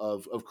gospel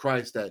of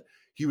Christ, that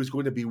he was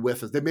going to be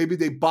with us. That maybe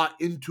they bought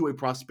into a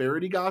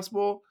prosperity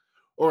gospel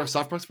or a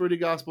soft prosperity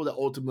gospel that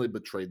ultimately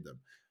betrayed them.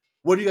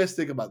 What do you guys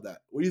think about that?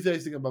 What do you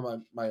guys think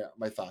about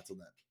my thoughts on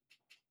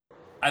that?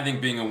 I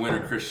think being a winter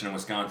Christian in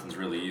Wisconsin is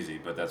really easy,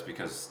 but that's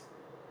because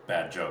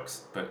bad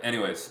jokes. But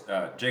anyways,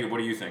 Jacob, what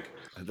do you think?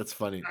 That's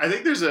funny. I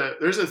think there's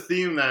a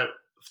theme that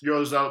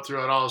goes out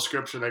throughout all of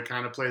Scripture that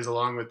kind of plays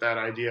along with that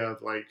idea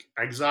of like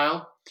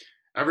exile.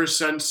 Ever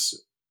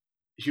since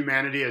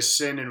humanity has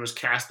sinned and was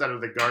cast out of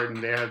the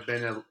garden, they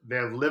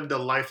have lived a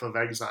life of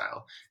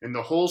exile, and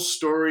the whole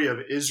story of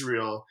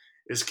Israel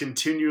is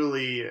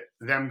continually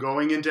them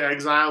going into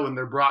exile. When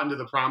they're brought into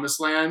the promised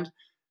land,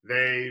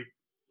 they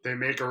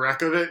make a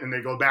wreck of it and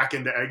they go back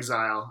into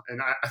exile. And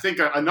I think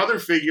another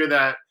figure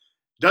that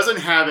doesn't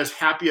have as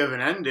happy of an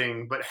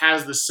ending but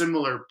has the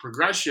similar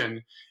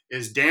progression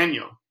is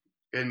Daniel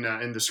in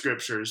the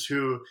scriptures,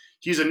 who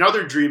he's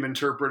another dream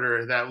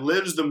interpreter that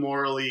lives the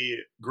morally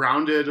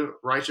grounded,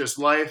 righteous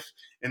life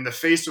in the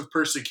face of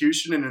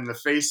persecution and in the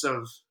face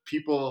of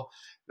people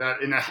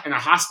that in a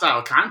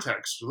hostile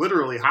context,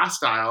 literally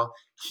hostile,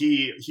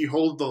 he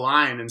holds the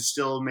line and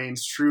still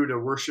remains true to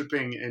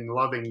worshiping and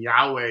loving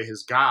Yahweh,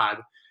 his God.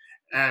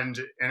 And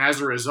as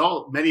a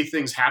result, many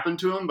things happen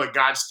to him, but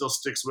God still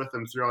sticks with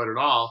him throughout it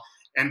all.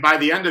 And by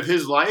the end of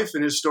his life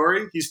and his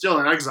story, he's still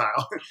in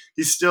exile.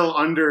 He's still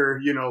under,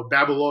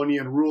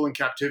 Babylonian rule and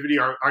captivity.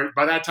 Or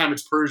by that time,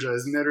 it's Persia,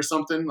 isn't it, or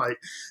something? Like,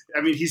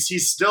 I mean,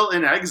 he's still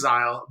in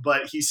exile,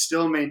 but he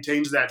still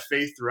maintains that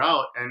faith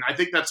throughout. And I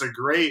think that's a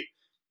great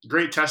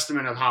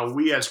testament of how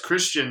we as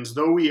Christians,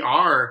 though we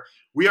are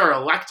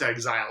elect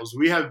exiles,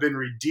 we have been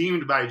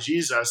redeemed by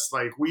Jesus.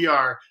 Like we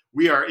are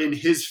in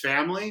his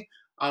family.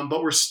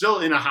 But we're still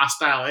in a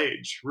hostile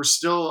age. We're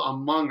still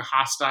among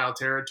hostile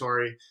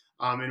territory,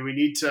 and we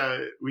need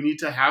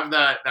to have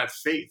that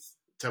faith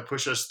to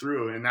push us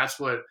through. And that's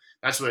what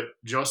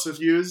Joseph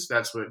used.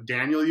 That's what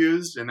Daniel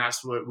used, and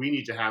that's what we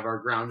need to have our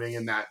grounding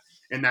in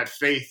that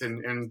faith.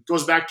 And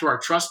goes back to our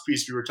trust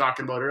piece we were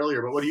talking about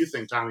earlier. But what do you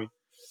think, Tommy?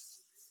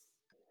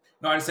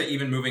 No, I'd say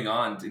even moving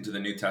on into the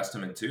New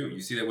Testament too. You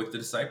see that with the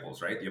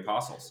disciples, right? The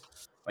apostles.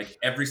 Like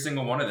every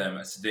single one of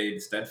them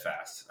stayed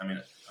steadfast. I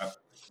mean,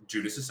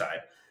 Judas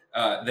aside,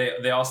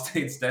 they all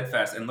stayed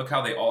steadfast, and look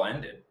how they all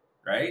ended.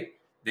 Right?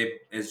 They,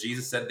 as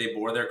Jesus said, they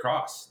bore their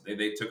cross.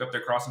 They took up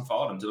their cross and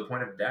followed him to the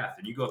point of death.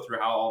 And you go through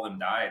how all of them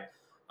died.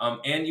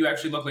 And you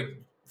actually look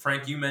like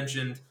Frank. You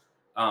mentioned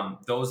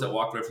those that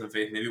walked away from the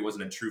faith. Maybe it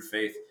wasn't a true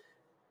faith.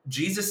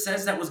 Jesus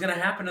says that was going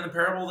to happen in the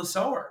parable of the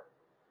sower.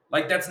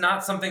 Like, that's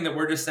not something that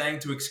we're just saying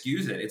to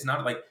excuse it. It's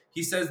not like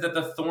he says that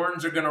the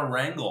thorns are going to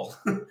wrangle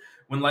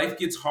when life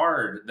gets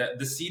hard, that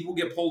the seed will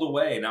get pulled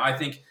away. Now, I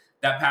think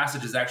that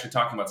passage is actually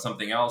talking about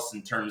something else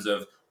in terms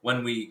of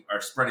when we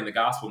are spreading the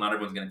gospel, not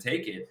everyone's going to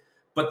take it.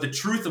 But the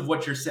truth of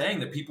what you're saying,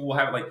 that people will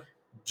have, like,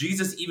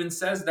 Jesus even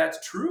says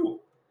that's true.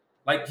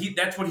 Like,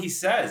 that's what he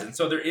says. And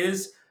so there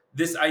is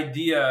this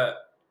idea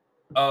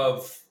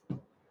of,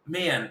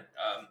 man,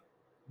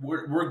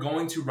 we're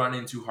going to run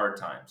into hard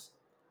times.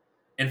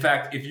 In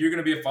fact, if you're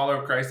going to be a follower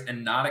of Christ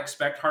and not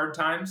expect hard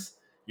times,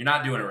 you're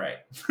not doing it right.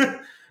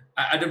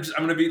 I'm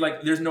going to be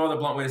like, there's no other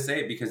blunt way to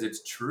say it, because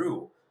it's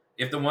true.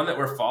 If the one that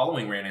we're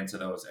following ran into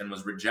those and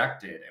was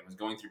rejected and was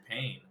going through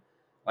pain,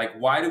 like,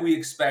 why do we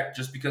expect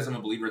just because I'm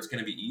a believer it's going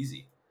to be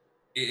easy?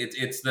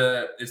 It's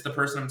the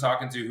person I'm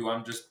talking to who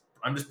I'm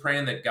just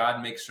praying that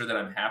God makes sure that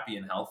I'm happy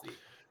and healthy.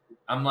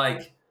 I'm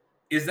like,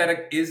 is that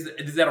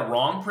a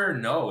wrong prayer?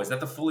 No. Is that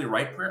the fully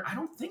right prayer? I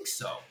don't think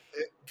so.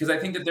 Because I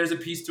think that there's a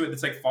piece to it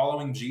that's like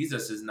following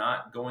Jesus is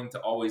not going to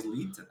always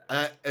lead to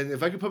that. And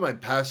if I could put my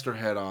pastor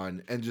hat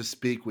on and just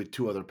speak with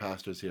two other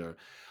pastors here,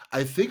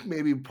 I think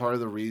maybe part of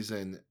the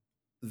reason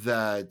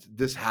that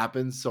this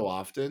happens so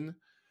often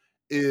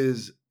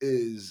is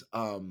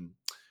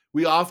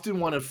we often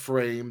want to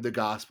frame the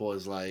gospel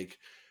as like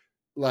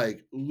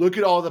look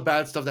at all the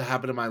bad stuff that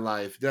happened in my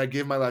life. Then I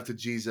gave my life to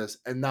Jesus,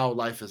 and now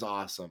life is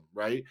awesome,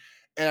 right?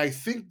 And I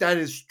think that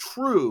is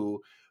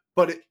true,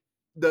 but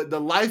the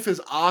life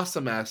is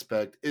awesome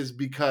aspect is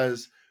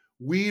because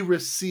we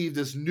receive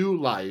this new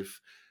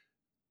life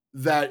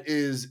that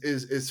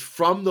is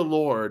from the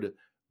Lord,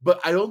 but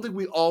I don't think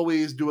we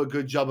always do a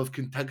good job of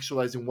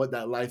contextualizing what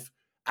that life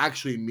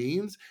actually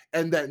means.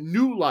 And that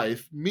new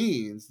life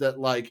means that,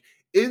 like,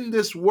 in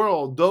this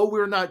world, though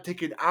we're not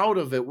taken out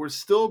of it, we're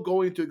still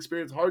going to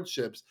experience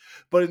hardships.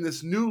 But in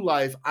this new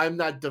life, I'm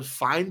not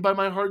defined by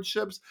my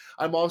hardships.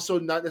 I'm also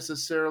not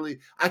necessarily,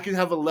 I can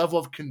have a level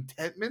of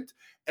contentment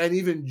and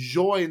even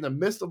joy in the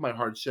midst of my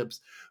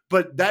hardships.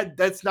 But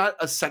that's not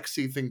a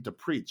sexy thing to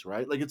preach,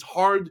 right? Like, it's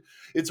hard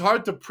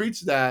to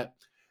preach that.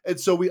 And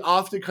so we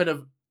often kind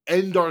of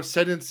end our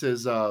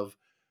sentences of,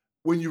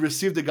 when you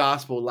receive the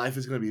gospel, life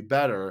is going to be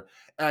better.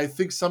 And I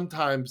think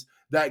sometimes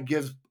that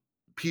gives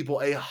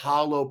people a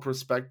hollow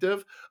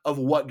perspective of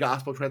what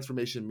gospel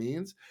transformation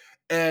means.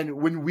 And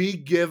when we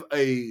give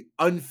a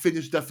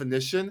unfinished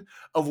definition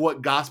of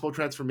what gospel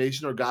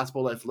transformation or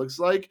gospel life looks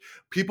like,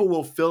 people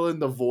will fill in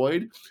the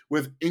void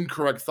with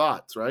incorrect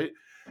thoughts, right?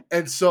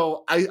 And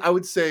so I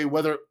would say,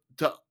 whether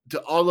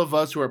to all of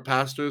us who are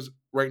pastors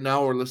right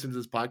now or listening to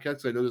this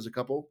podcast, I know there's a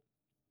couple,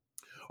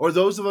 or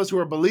those of us who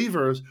are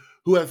believers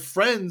who have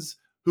friends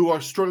who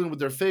are struggling with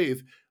their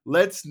faith,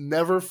 let's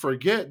never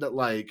forget that,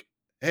 like,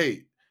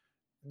 hey,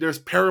 there's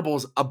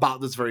parables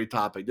about this very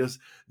topic.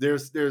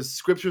 There's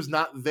scriptures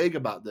not vague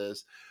about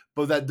this,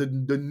 but that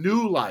the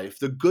new life,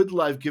 the good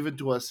life given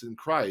to us in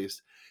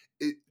Christ,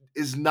 it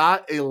is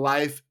not a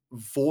life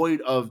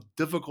void of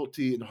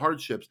difficulty and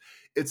hardships.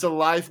 It's a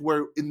life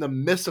where, in the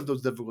midst of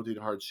those difficulty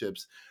and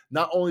hardships,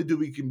 not only do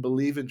we can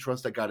believe and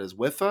trust that God is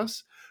with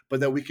us, but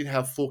that we can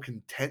have full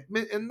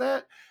contentment in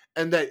that.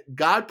 And that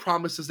God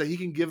promises that he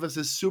can give us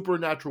this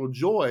supernatural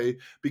joy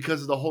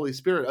because of the Holy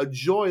Spirit, a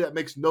joy that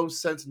makes no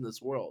sense in this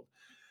world.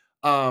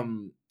 I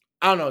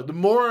don't know. The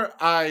more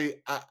the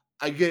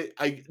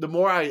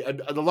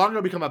longer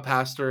I become a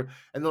pastor,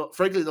 and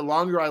frankly, the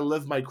longer I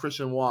live my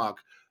Christian walk,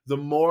 the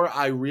more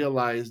I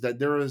realize that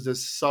there is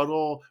this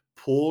subtle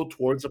pull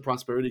towards the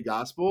prosperity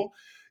gospel,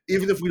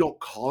 even if we don't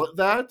call it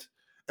that.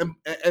 And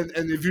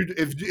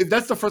if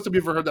that's the first time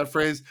you've ever heard that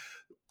phrase,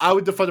 I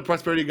would define the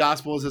prosperity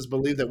gospel as this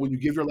belief that when you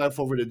give your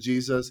life over to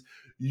Jesus,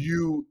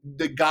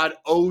 that God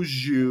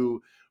owes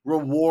you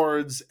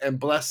rewards and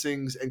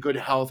blessings and good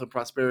health and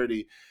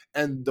prosperity.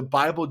 And the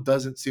Bible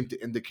doesn't seem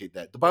to indicate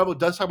that. The Bible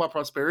does talk about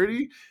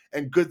prosperity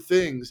and good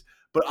things,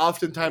 but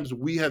oftentimes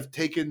we have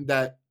taken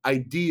that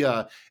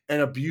idea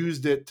and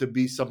abused it to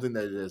be something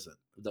that it isn't,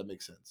 if that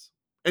makes sense.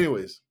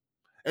 Anyways,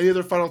 any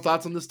other final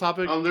thoughts on this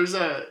topic?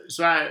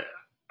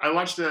 I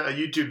watched a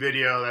YouTube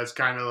video that's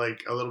kind of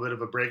like a little bit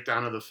of a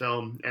breakdown of the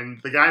film, and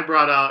the guy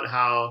brought out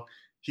how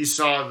he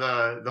saw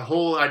the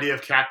whole idea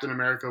of Captain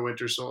America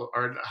Winter Soldier,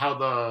 or how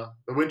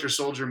the Winter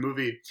Soldier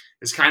movie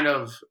is kind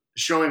of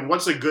showing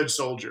what's a good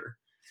soldier.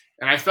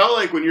 And I felt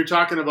like when you're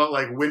talking about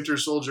like Winter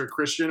Soldier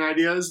Christian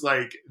ideas,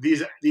 like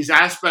these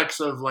aspects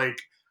of like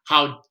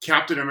how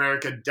Captain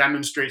America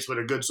demonstrates what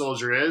a good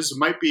soldier is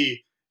might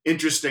be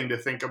interesting to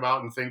think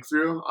about and think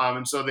through.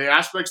 And so the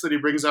aspects that he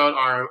brings out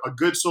are: a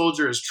good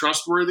soldier is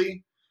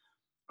trustworthy,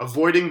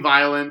 avoiding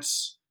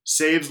violence,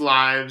 saves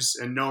lives,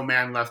 and no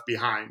man left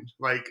behind.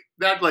 Like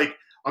that, like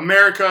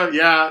America,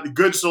 yeah,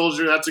 good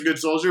soldier. That's a good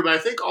soldier. But I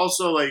think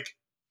also like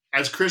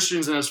as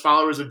Christians and as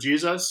followers of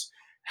Jesus,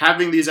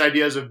 having these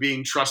ideas of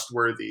being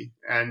trustworthy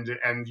and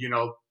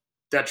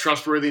that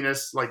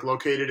trustworthiness like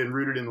located and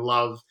rooted in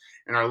love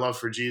and our love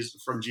for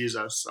Jesus from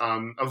Jesus,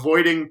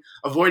 avoiding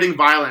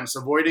violence,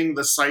 avoiding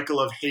the cycle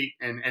of hate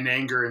and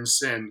anger and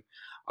sin,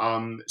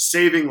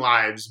 saving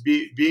lives,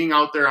 being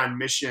out there on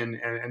mission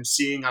and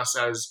seeing us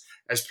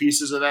as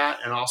pieces of that,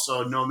 and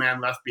also no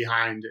man left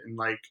behind and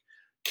like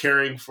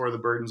caring for the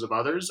burdens of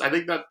others. I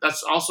think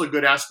that's also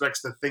good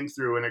aspects to think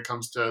through when it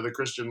comes to the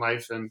Christian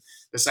life and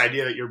this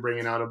idea that you're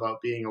bringing out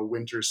about being a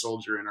winter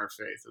soldier in our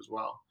faith as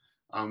well.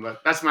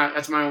 But that's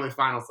my only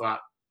final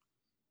thought.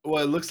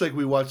 Well, it looks like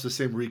we watched the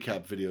same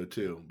recap video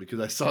too, because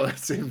I saw that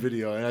same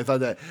video and I thought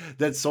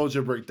that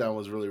soldier breakdown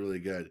was really, really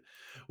good.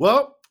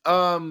 Well,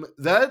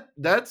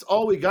 that's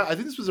all we got. I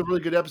think this was a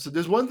really good episode.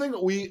 There's one thing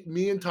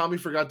me and Tommy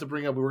forgot to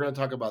bring up. We were going to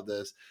talk about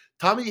this.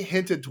 Tommy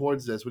hinted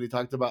towards this when he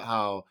talked about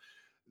how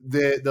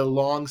the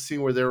long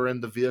scene where they were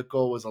in the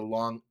vehicle was a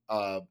long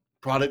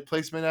product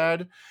placement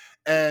ad.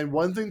 And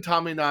one thing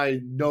Tommy and I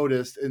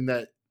noticed in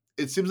that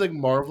it seems like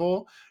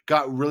Marvel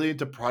got really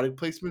into product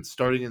placement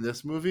starting in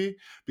this movie,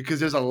 because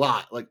there's a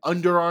lot like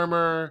Under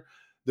Armour,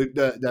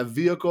 the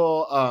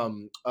vehicle.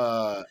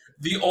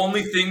 The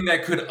only thing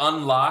that could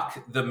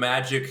unlock the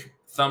magic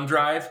thumb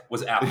drive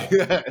was Apple.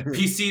 Yeah.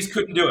 PCs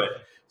couldn't do it.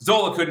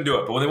 Zola couldn't do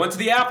it. But when they went to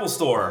the Apple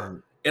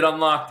store, it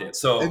unlocked it.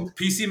 So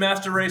PC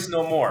Master Race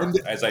no more on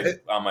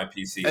my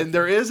PC. And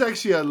there is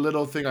actually a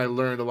little thing I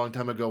learned a long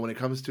time ago when it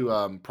comes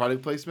to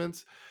product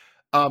placements.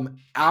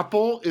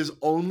 Apple is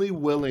only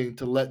willing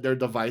to let their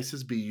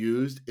devices be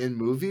used in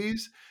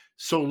movies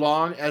so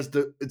long as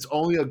it's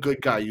only a good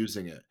guy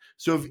using it.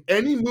 So if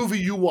any movie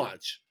you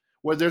watch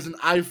where there's an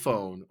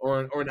iPhone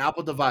or an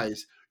Apple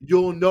device,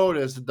 you'll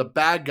notice that the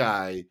bad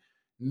guy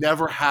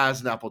never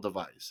has an Apple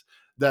device.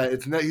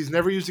 That he's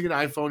never using an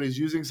iPhone. He's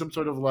using some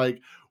sort of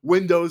like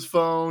Windows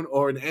phone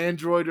or an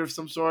Android of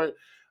some sort.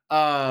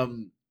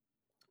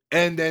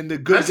 And then the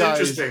good guys. That's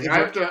interesting.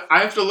 I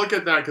have to look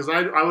at that because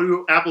I would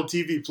do Apple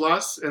TV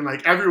Plus and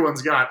like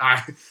everyone's got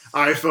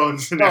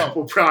iPhones and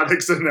Apple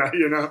products and that,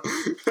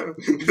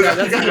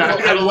 Yeah,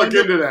 I gotta look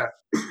into that.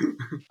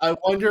 I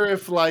wonder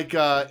if like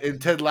in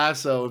Ted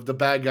Lasso, if the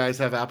bad guys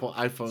have Apple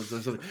iPhones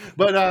or something,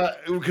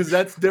 but because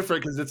that's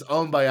different because it's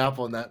owned by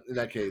Apple in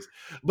that case.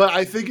 But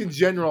I think in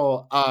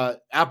general,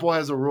 Apple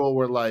has a rule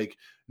where like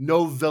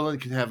no villain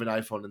can have an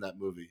iPhone in that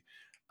movie.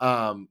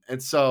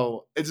 And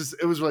so it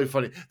was really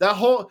funny.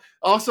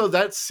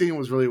 That scene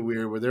was really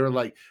weird where they were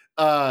like,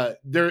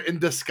 they're in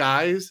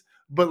disguise,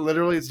 but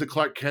literally it's the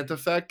Clark Kent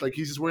effect. Like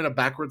he's just wearing a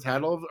backwards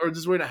hat or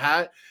just wearing a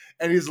hat.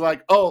 And he's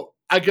like, oh,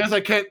 I guess I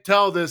can't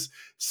tell this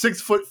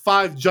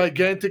 6'5"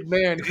 gigantic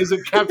man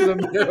isn't Captain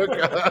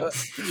America.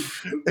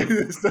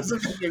 This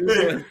doesn't make any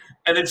sense.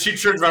 And then she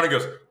turns around and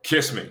goes,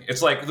 "Kiss me."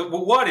 It's like,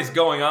 what is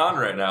going on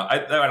right now? I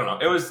don't know.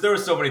 There were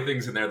so many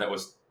things in there that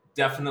was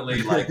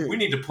definitely like, we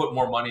need to put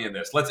more money in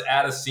this. Let's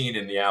add a scene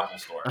in the Apple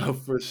store. Oh,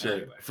 for sure.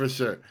 Anyway. For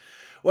sure.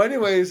 Well,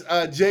 anyways,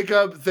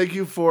 Jacob, thank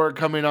you for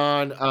coming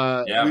on.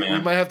 We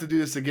might have to do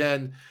this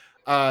again.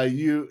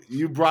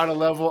 You brought a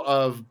level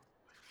of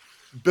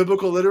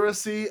biblical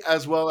literacy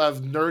as well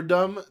as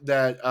nerddom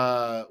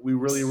that we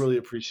really, really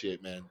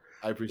appreciate, man.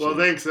 I appreciate it. Well,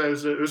 thanks.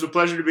 It was a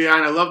pleasure to be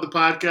on. I love the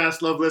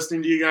podcast. Love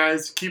listening to you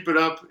guys. Keep it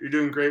up. You're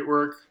doing great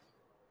work.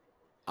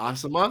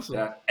 Awesome.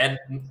 Yeah.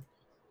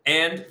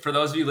 And for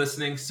those of you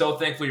listening, so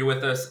thankful you're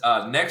with us.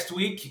 Next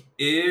week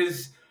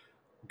is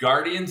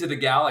Guardians of the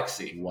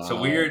Galaxy. Wow.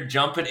 So we're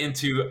jumping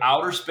into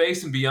outer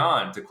space and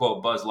beyond, to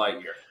quote Buzz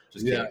Lightyear.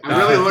 Just kidding. I'm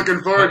really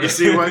looking forward to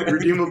see what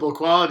redeemable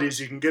qualities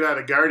you can get out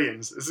of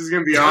Guardians. This is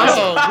going to be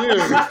awesome. Oh, dude.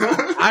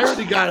 I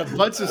already got a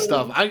bunch of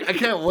stuff. I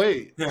can't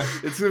wait.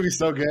 It's going to be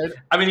so good.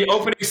 I mean, the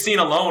opening scene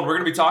alone, we're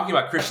going to be talking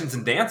about Christians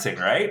and dancing,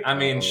 right? I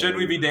mean, should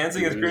we be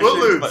dancing as Christians?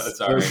 Footloose. But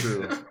that's all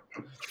right.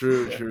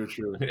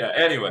 True. Yeah,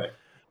 anyway.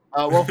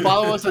 Well,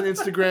 follow us on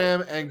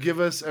Instagram and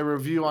give us a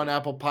review on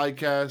Apple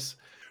Podcasts.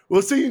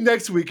 We'll see you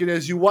next week. And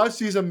as you watch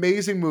these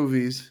amazing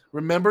movies,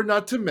 remember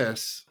not to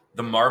miss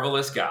the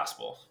marvelous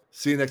gospel.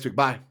 See you next week.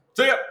 Bye.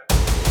 See ya.